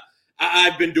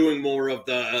 I've been doing more of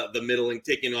the middling,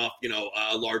 taking off,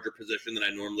 a larger position than I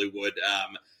normally would.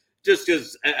 Just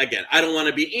because, again, I don't want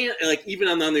to be even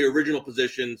on the original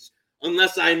positions,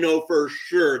 unless I know for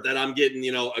sure that I'm getting,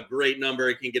 a great number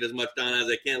and can get as much done as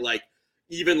I can,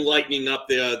 even lightening up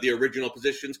the original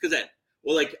positions. Because then,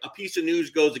 a piece of news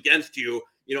goes against you,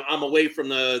 I'm away from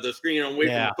the screen, I'm away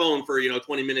from the phone for,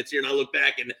 20 minutes here, and I look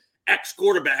back and X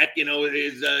quarterback,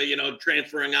 is,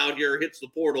 transferring out here, hits the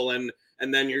portal, and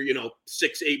then you're,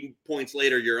 6-8 points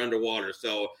later, you're underwater.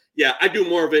 So yeah, I do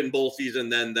more of it in bowl season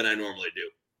than I normally do.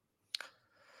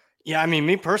 Yeah, I mean,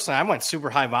 me personally, I went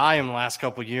super high volume the last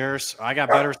couple of years. I got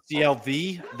better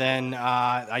CLV than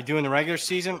I do in the regular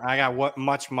season. I got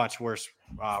much worse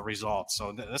results.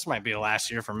 So this might be the last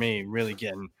year for me, really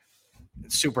getting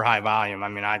super high volume. I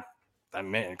mean, I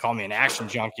call me an action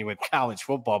junkie with college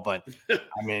football, but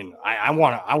I mean, I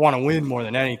want to win more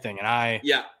than anything, and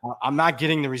I'm not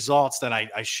getting the results that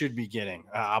I should be getting.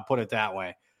 I'll put it that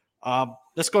way.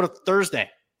 Let's go to Thursday,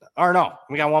 or no,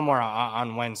 we got one more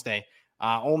on Wednesday.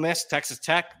 Ole Miss, Texas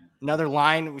Tech, another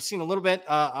line. We've seen a little bit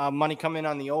money come in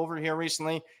on the over here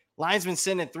recently. Line's been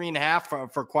sitting at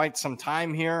 3.5 for quite some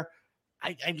time here.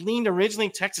 I leaned originally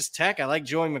Texas Tech. I like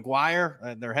Joey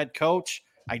McGuire, their head coach.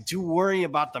 I do worry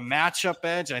about the matchup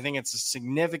edge. I think it's a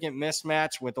significant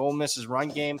mismatch with Ole Miss's run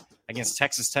game against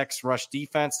Texas Tech's rush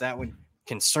defense. That would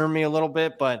concern me a little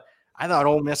bit, but I thought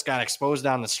Ole Miss got exposed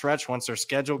down the stretch once their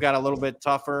schedule got a little bit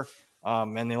tougher,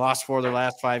 and they lost 4 of their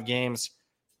last 5 games.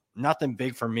 nothing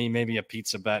big for me. Maybe a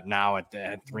pizza bet now at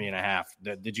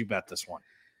 3.5. Did you bet this one?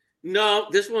 No,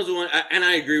 this one's the one, and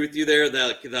I agree with you there.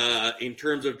 That in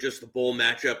terms of just the bowl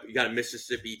matchup, you got a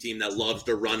Mississippi team that loves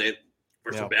to run it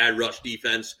versus a bad rush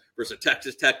defense versus a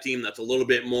Texas Tech team that's a little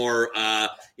bit more,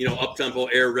 up-tempo,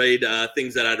 air raid,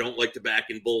 things that I don't like to back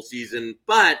in bowl season.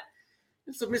 But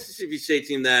it's a Mississippi State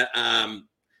team that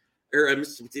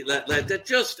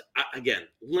just, again,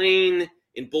 Lane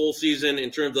in bowl season, in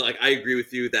terms of, I agree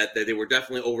with you that they were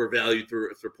definitely overvalued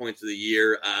through points of the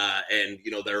year. And,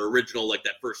 their original,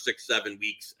 that first 6-7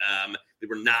 weeks, they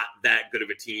were not that good of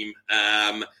a team.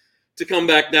 To come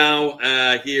back now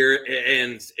here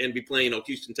and be playing,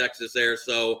 Houston, Texas there.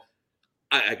 So,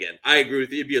 I agree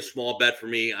with you. It'd be a small bet for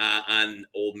me on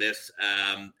Ole Miss,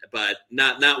 but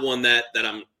not one that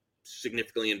I'm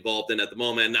significantly involved in at the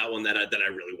moment, not one that I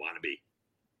really want to be.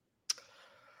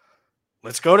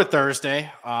 Let's go to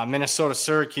Thursday, Minnesota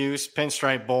Syracuse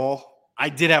Pinstripe Bowl. I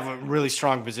did have a really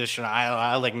strong position.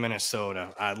 I like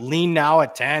Minnesota. Lean now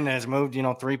at 10 has moved,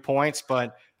 3 points,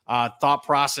 but thought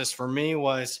process for me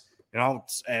was,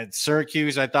 at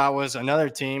Syracuse, I thought was another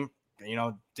team,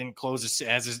 didn't close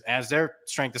as their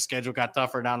strength of schedule got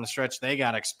tougher down the stretch. They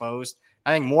got exposed.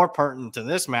 I think more pertinent to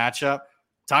this matchup,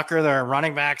 Tucker, their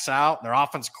running backs out, their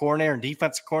offensive coordinator and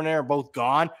defensive coordinator are both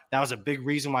gone. That was a big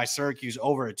reason why Syracuse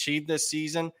overachieved this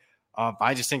season.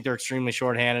 I just think they're extremely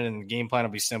shorthanded, and the game plan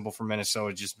will be simple for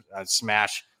Minnesota. Just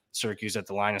smash Syracuse at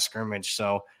the line of scrimmage.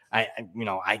 So I'm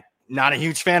not a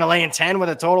huge fan of laying 10 with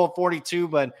a total of 42,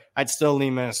 but I'd still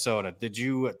lean Minnesota. Did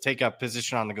you take a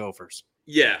position on the Gophers?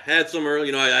 Yeah, had some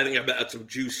early. I think I bet some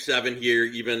juice 7 here,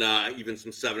 even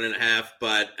some 7.5.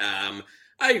 But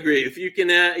I agree. If you can,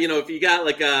 if you got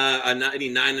a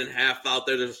 9.5 out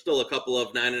there, there's still a couple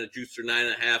of 9 and a juice or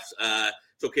 9.5s.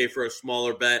 It's okay for a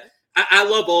smaller bet. I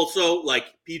love also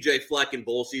PJ Fleck in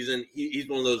bowl season. He's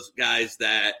one of those guys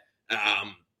that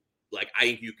I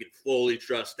think you can fully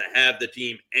trust to have the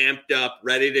team amped up,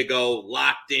 ready to go,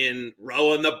 locked in,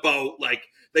 rowing the boat.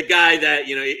 The guy that,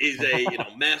 is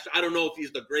a master. I don't know if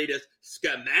he's the greatest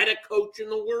schematic coach in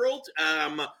the world.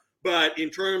 But in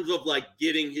terms of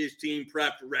getting his team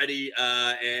prepped, ready,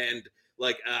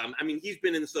 he's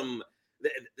been in some.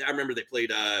 I remember they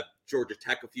played Georgia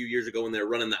Tech a few years ago when they were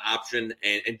running the option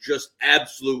and just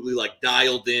absolutely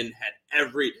dialed in. Had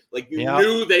every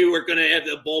knew they were going to have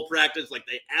the bowl practice.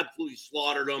 They absolutely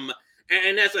slaughtered them,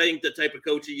 and that's I think the type of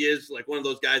coach he is. One of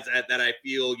those guys that I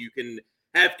feel you can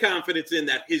have confidence in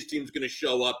that his team's going to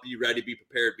show up, be ready, be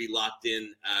prepared, be locked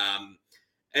in.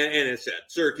 And as I said,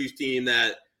 Syracuse team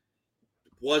that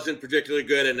wasn't particularly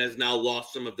good and has now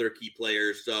lost some of their key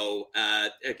players. So,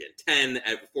 again, 10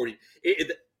 at 40.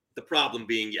 The problem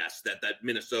being, yes, that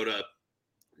Minnesota,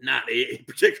 not a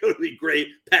particularly great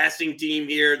passing team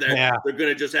here. They're going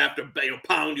to just have to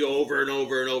pound you over and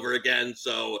over and over again.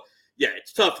 So, yeah,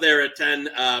 it's tough there at 10,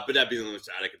 but that'd be the only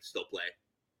side I could still play.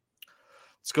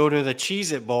 Let's go to the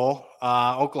Cheez-It Bowl.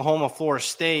 Oklahoma, Florida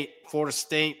State. Florida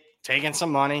State taking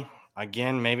some money.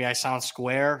 Again, maybe I sound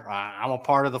square. I'm a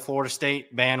part of the Florida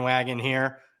State bandwagon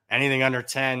here. Anything under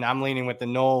 10, I'm leaning with the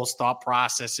Noles. Thought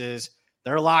processes.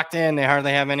 They're locked in. They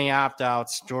hardly have any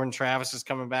opt-outs. Jordan Travis is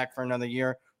coming back for another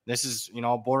year. This is,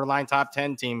 a borderline top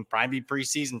 10 team, probably be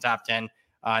preseason top 10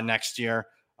 next year.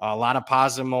 A lot of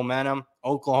positive momentum.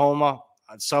 Oklahoma,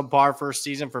 subpar first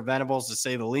season for Venables, to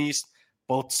say the least.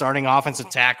 Both starting offensive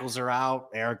tackles are out.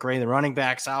 Eric Gray, the running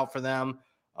back's out for them.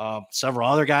 Several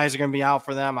other guys are going to be out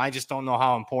for them. I just don't know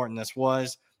how important this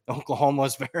was. Oklahoma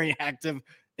was very active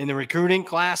in the recruiting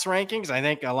class rankings. I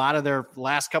think a lot of their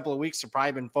last couple of weeks have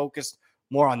probably been focused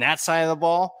more on that side of the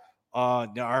ball,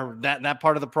 or that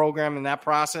part of the program and that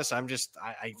process.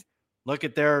 I look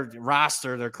at their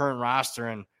roster, their current roster,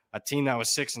 and a team that was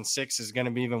 6-6 is going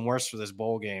to be even worse for this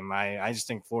bowl game. I just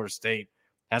think Florida State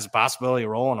has a possibility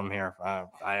of rolling them here.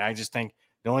 I just think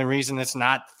the only reason it's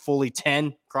not fully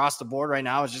 10 across the board right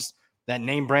now is just that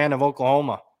name brand of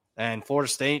Oklahoma and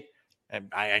Florida State.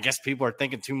 I guess people are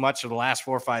thinking too much of the last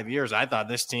 4 or 5 years. I thought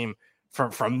this team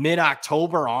from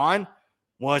mid-October on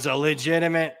was a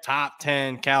legitimate top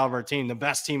 10 caliber team, the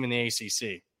best team in the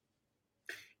ACC.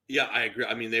 Yeah, I agree.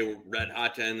 I mean, they were red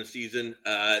hot to end the season.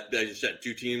 As you said,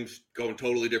 2 teams going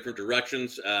totally different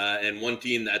directions, and one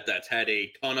team that's had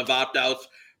a ton of opt-outs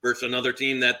versus another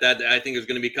team that I think is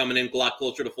going to be coming in a lot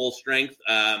closer to full strength.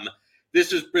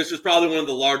 This is probably one of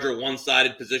the larger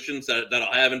one-sided positions that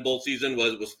I'll have in bowl season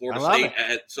was Florida State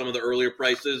at some of the earlier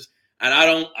prices. And I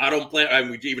don't plan. I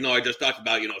mean, even though I just talked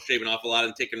about shaving off a lot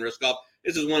and taking risk off,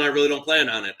 this is one I really don't plan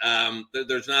on it.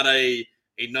 There's not a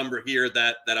a number here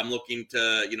that I'm looking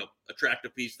to, attract a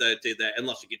piece that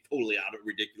unless you get totally out of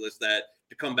ridiculous, that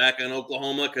to come back on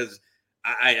Oklahoma, because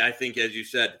I think, as you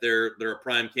said, they're a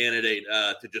prime candidate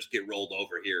to just get rolled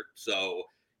over here. So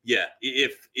yeah,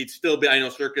 if it's still be, I know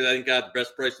Circa, I think, got the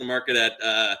best price in the market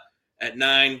at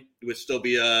 9. It would still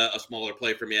be a smaller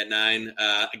play for me at 9.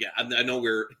 Again, I know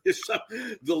we're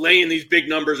delaying these big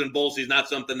numbers in bowl season, not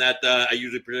something that I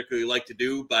usually particularly like to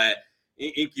do, but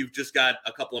I think you've just got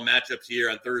a couple of matchups here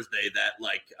on Thursday that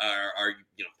are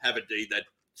have a day that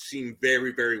seem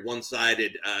very, very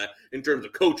one-sided in terms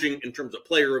of coaching, in terms of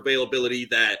player availability,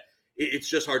 that it's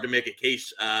just hard to make a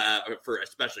case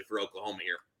especially for Oklahoma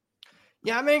here.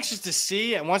 Yeah, I'm anxious to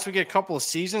see, and once we get a couple of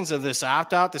seasons of this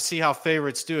opt-out, to see how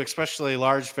favorites do, especially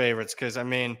large favorites, because, I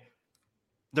mean,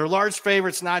 they're large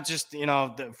favorites not just,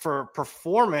 for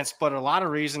performance, but a lot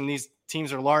of reason these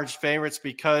teams are large favorites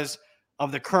because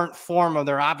of the current form of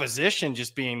their opposition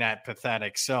just being that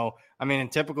pathetic. So, I mean, in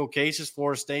typical cases,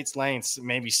 Florida State's laying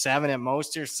maybe 7 at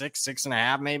most here, 6,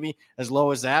 6.5 maybe, as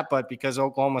low as that. But because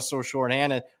Oklahoma's so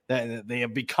shorthanded, they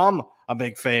have become a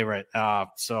big favorite.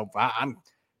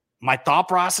 My thought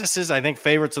process is I think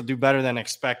favorites will do better than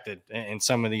expected in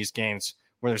some of these games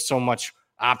where there's so much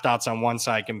opt-outs on one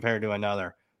side compared to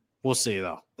another. We'll see,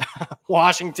 though.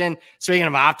 Washington, speaking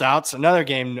of opt-outs, another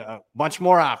game, a bunch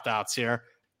more opt-outs here.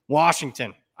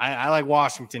 Washington. I like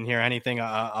Washington here. Anything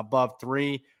above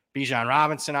 3. Bijan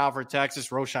Robinson out for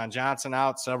Texas. Roshan Johnson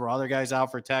out. Several other guys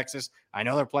out for Texas. I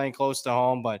know they're playing close to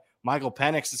home, but Michael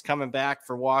Penix is coming back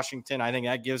for Washington. I think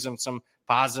that gives them some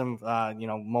positive,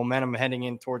 momentum heading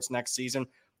in towards next season.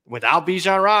 Without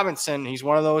Bijan Robinson, he's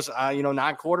one of those,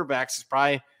 non-quarterbacks. Is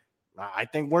probably, I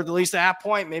think, worth at least a half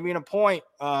point, maybe in a point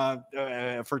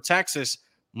for Texas.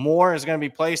 More is going to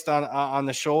be placed on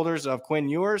the shoulders of Quinn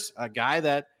Ewers, a guy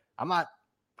that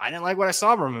I didn't like what I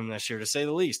saw from him this year, to say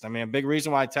the least. I mean, a big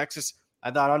reason why Texas, I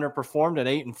thought, underperformed at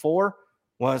 8-4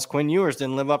 was Quinn Ewers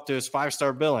didn't live up to his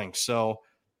 5-star billing. So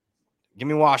give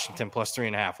me Washington plus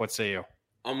 3.5. What say you?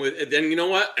 I'm with. Then you know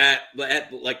what? At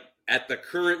the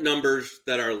current numbers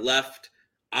that are left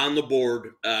on the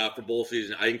board for bowl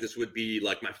season, I think this would be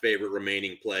like my favorite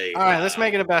remaining play. All right, let's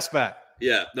make it a best bet.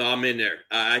 Yeah, no, I'm in there.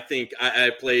 I think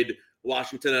I played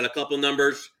Washington on a couple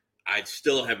numbers. I'd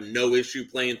still have no issue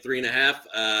playing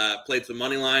 3.5. Played some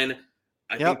money line.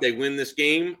 I think they win this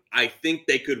game. I think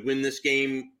they could win this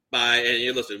game by.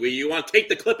 And listen, you want to take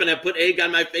the clip and I put egg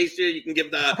on my face here. You can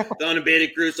give the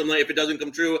unabated crew some. If it doesn't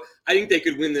come true, I think they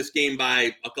could win this game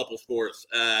by a couple scores.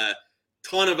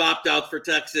 Ton of opt-outs for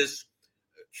Texas.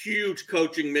 Huge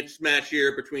coaching mismatch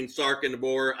here between Sark and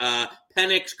DeBoer.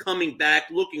 Penix coming back,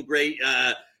 looking great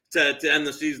to end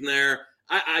the season there.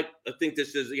 I think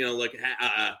this is, like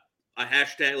a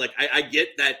hashtag. Like, I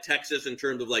get that Texas in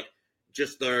terms of like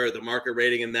just the market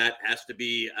rating, and that has to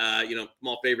be,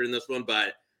 small favorite in this one,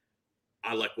 but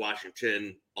I like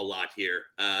Washington a lot here.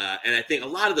 And I think a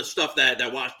lot of the stuff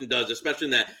that Washington does,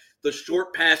 especially in the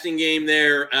short passing game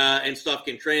there and stuff,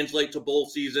 can translate to bowl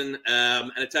season.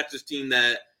 And a Texas team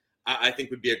that I think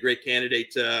would be a great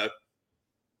candidate to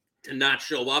not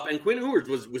show up. And Quinn Ewers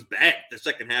was bad the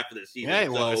second half of the season. Yeah, he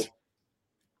was.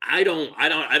 I don't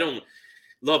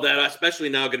love that, especially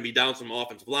now going to be down some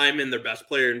offensive linemen, their best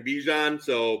player in Bijan.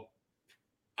 So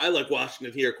I like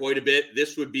Washington here quite a bit.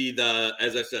 This would be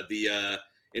as I said,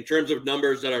 in terms of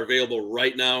numbers that are available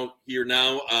right now,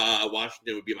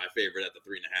 Washington would be my favorite at the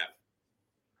 3.5.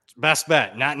 Best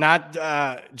bet,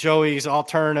 not Joey's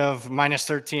alternative minus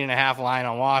 13.5 line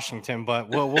on Washington, but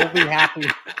we'll be happy.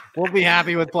 We'll be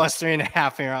happy with plus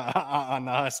 3.5 here on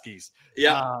the Huskies.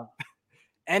 Yeah.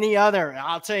 Any other?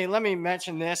 I'll tell you. Let me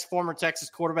mention this: former Texas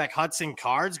quarterback Hudson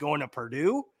Card's going to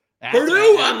Purdue.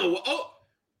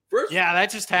 First, yeah,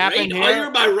 that just happened. Great hire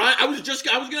by Ryan. I was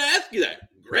going to ask you that.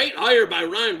 Great hire by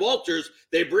Ryan Walters.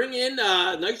 They bring in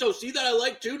nice OC that I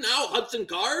like too. Now Hudson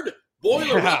Card.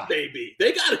 Boiler up, baby.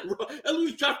 They got it. At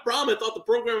least Jeff Brom, I thought the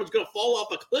program was going to fall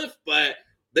off a cliff, but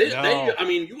they I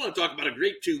mean, you want to talk about a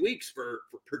great 2 weeks for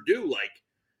Purdue.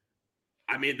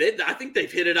 I think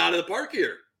they've hit it out of the park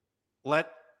here.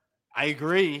 I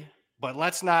agree, but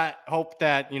let's not hope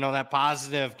that, that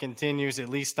positive continues at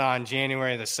least on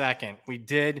January the 2nd.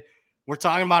 We're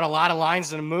talking about a lot of lines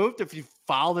that have moved. If you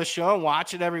follow the show and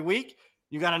watch it every week,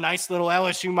 you got a nice little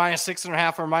LSU minus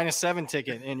 6.5 or minus 7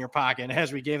 ticket in your pocket. And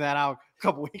as we gave that out a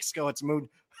couple weeks ago, it's moved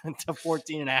to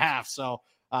 14.5. So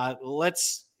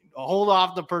let's hold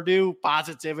off the Purdue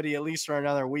positivity at least for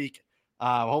another week.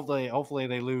 Hopefully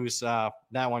they lose that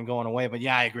one going away. But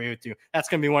yeah, I agree with you. That's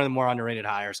going to be one of the more underrated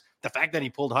hires. The fact that he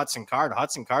pulled Hudson Card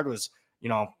was,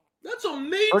 that's a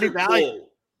major pull.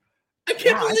 I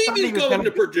can't believe he's going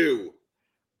to Purdue.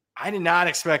 I did not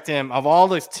expect him. Of all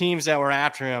the teams that were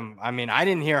after him, I mean, I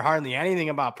didn't hear hardly anything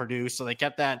about Purdue, so they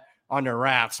kept that under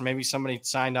wraps. Maybe somebody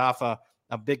signed off a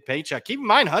big paycheck. Keep in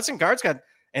mind, Hudson Card's got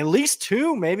at least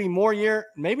 2, maybe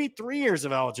 3 years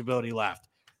of eligibility left.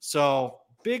 So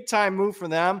big time move for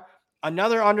them.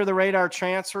 Another under the radar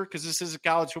transfer, because this is a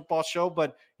college football show,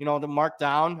 but to mark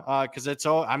down because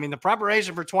the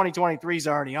preparation for 2023 is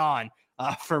already on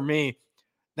for me.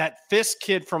 That Fisk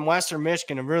kid from Western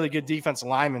Michigan, a really good defensive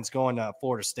lineman, is going to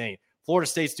Florida State. Florida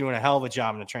State's doing a hell of a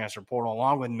job in the transfer portal,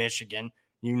 along with Michigan.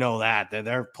 You know that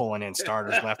they're pulling in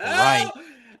starters left and right.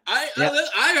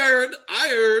 I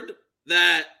heard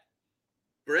that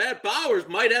Brad Powers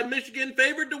might have Michigan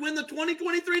favored to win the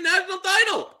 2023 national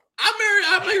title.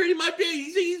 I'm hearing he might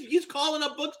be. He's calling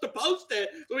up books to post it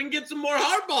so we can get some more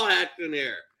hardball action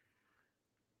here.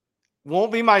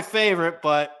 Won't be my favorite,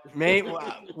 but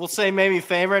we'll say maybe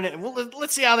favorite.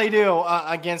 Let's see how they do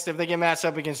if they get matched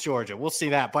up against Georgia. We'll see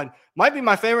that, but might be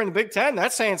my favorite in the Big Ten.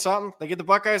 That's saying something. They get the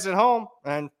Buckeyes at home,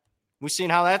 and we've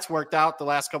seen how that's worked out the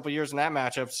last couple of years in that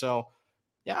matchup. So,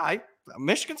 yeah,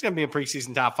 Michigan's going to be a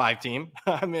preseason top 5 team.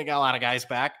 I mean, they got a lot of guys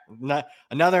back.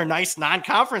 Another nice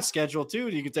non-conference schedule, too,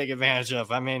 that you can take advantage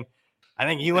of. I mean, I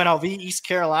think UNLV, East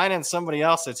Carolina, and somebody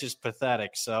else that's just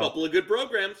pathetic. So, a couple of good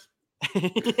programs.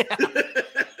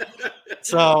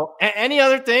 So, any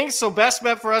other things? So, best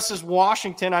bet for us is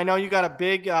Washington. I know you got a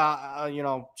big,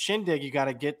 shindig you got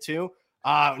to get to.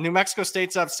 New Mexico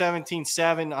State's up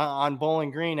 17-7 on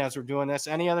Bowling Green as we're doing this.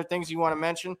 Any other things you want to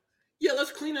mention? Yeah,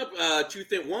 let's clean up 2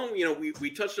 things. One,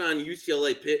 we touched on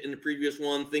UCLA Pitt in the previous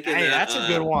one, thinking that's a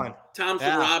good one.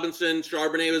 Thompson, Robinson,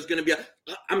 Charbonnet was going to be.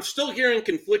 I'm still hearing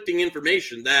conflicting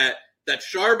information that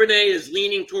Charbonnet is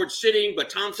leaning towards sitting, but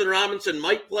Thompson Robinson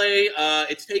might play.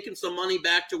 It's taken some money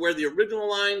back to where the original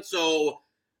line. So,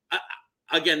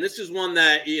 again, this is one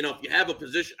that, if you have a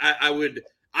position,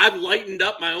 I've lightened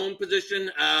up my own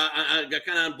position. I got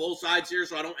kind of on both sides here,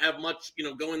 so I don't have much,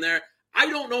 going there. I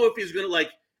don't know if he's going to,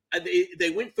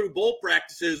 they went through bowl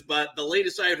practices, but the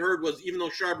latest I had heard was even though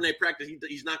Charbonnet practiced,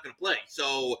 he's not going to play.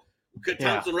 So, could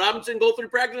Thompson Robinson go through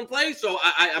practice and play? So,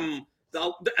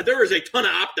 there is a ton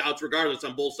of opt-outs regardless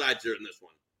on both sides here in this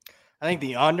one. I think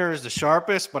the under is the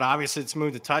sharpest, but obviously it's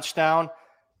moved to touchdown.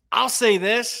 I'll say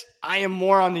this. I am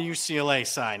more on the UCLA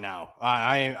side now.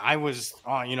 I was,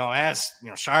 as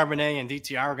Charbonnet and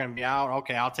DTR are going to be out.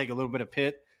 Okay, I'll take a little bit of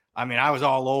Pitt. I mean, I was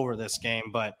all over this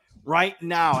game, but right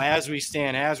now, as we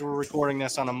stand, as we're recording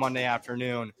this on a Monday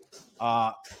afternoon,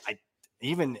 if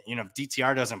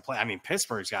DTR doesn't play, I mean,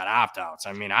 Pittsburgh's got opt-outs.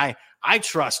 I mean, I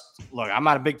trust – look, I'm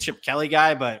not a big Chip Kelly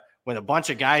guy, but with a bunch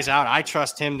of guys out, I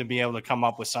trust him to be able to come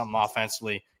up with something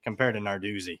offensively compared to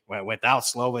Narduzzi. Without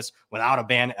Slovis, without a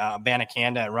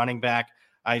Banacanda at running back,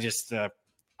 I'm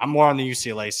more on the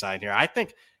UCLA side here. I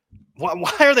think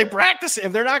why are they practicing?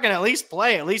 If they're not going to at least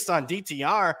play, at least on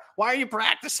DTR, why are you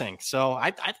practicing? So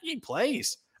I think he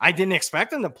plays. I didn't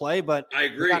expect him to play, but I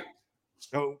agree.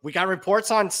 We got reports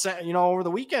on, over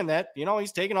the weekend that,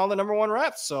 he's taking all the number 1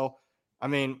 reps. So, I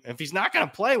mean, if he's not going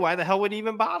to play, why the hell would he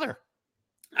even bother?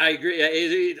 I agree.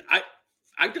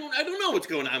 I don't know what's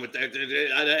going on with that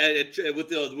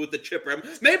with the chipper.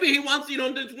 Maybe he wants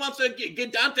to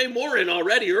get Dante Moore in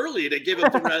already early to give it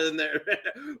to rather than there.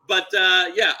 But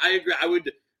I agree.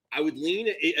 I would lean,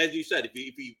 as you said, if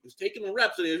he was taking the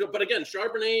reps. But again,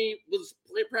 Charbonnet was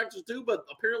play practice too, but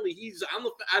apparently he's on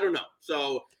the. I don't know.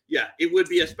 So yeah, it would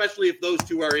be, especially if those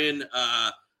two are in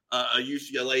a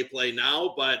UCLA play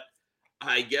now. But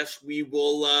I guess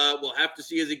we'll have to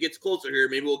see as it gets closer here.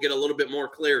 Maybe we'll get a little bit more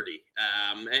clarity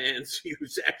and see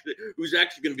who's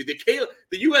actually going to be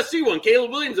the USC one.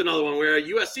 Caleb Williams, another one where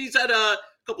USC's had a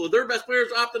couple of their best players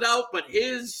opted out, but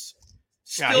his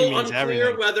still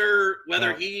unclear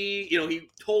whether he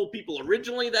told people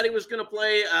originally that he was going to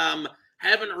play.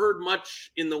 Haven't heard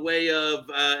much in the way of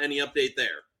any update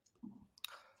there.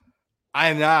 I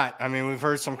am not. I mean, we've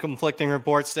heard some conflicting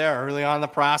reports there. Early on in the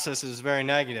process is very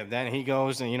negative. Then he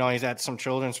goes and, he's at some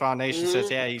children's foundation,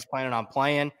 says, yeah, he's planning on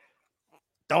playing.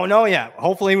 Don't know yet.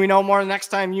 Hopefully we know more the next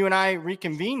time you and I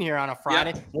reconvene here on a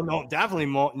Friday. Yeah. We'll definitely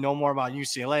know more about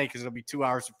UCLA because it'll be 2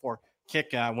 hours before kick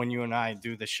when you and I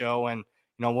do the show. And,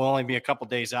 we'll only be a couple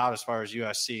days out as far as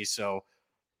USC. So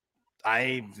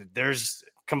there's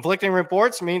conflicting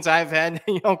reports means I've had,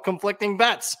 conflicting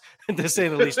bets to say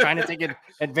the least, trying to take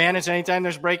advantage anytime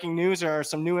there's breaking news or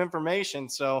some new information.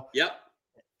 So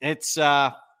it's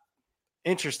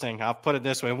interesting. I'll put it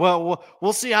this way. Well,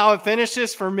 we'll see how it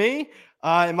finishes for me.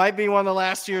 It might be one of the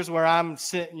last years where I'm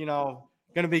sitting, going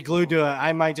to be glued to it.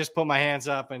 I might just put my hands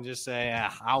up and just say,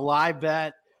 I'll live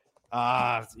bet.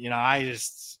 I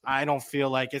don't feel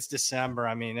like it's December.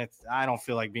 I mean, I don't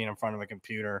feel like being in front of a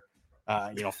computer,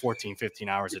 14, 15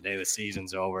 hours a day. The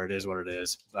season's over. It is what it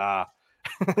is.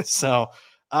 So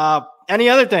any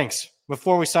other things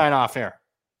before we sign off here?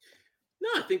 No,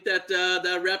 I think that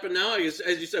wrap it now. I guess,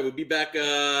 as you said, we'll be back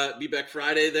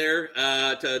Friday there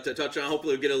to touch on.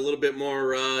 Hopefully, we'll get a little bit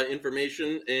more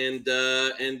information and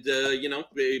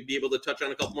be able to touch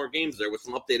on a couple more games there with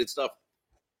some updated stuff.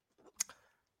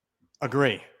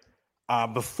 Agree.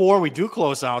 Before we do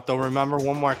close out, though, remember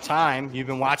one more time, you've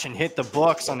been watching Hit the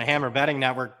Books on the Hammer Betting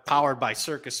Network, powered by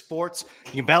Circa Sports.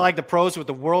 You can bet like the pros with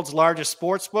the world's largest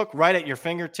sports book right at your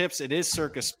fingertips. It is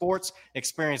Circa Sports.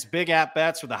 Experience big app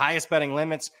bets with the highest betting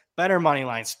limits, better money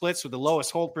line splits with the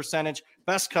lowest hold percentage,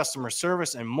 best customer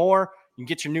service, and more. You can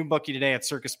get your new bookie today at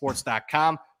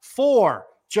circasports.com. For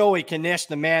Joey Knish,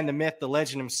 the man, the myth, the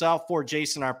legend himself. For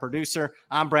Jason, our producer,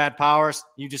 I'm Brad Powers.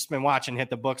 You've just been watching Hit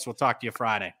the Books. We'll talk to you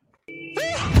Friday.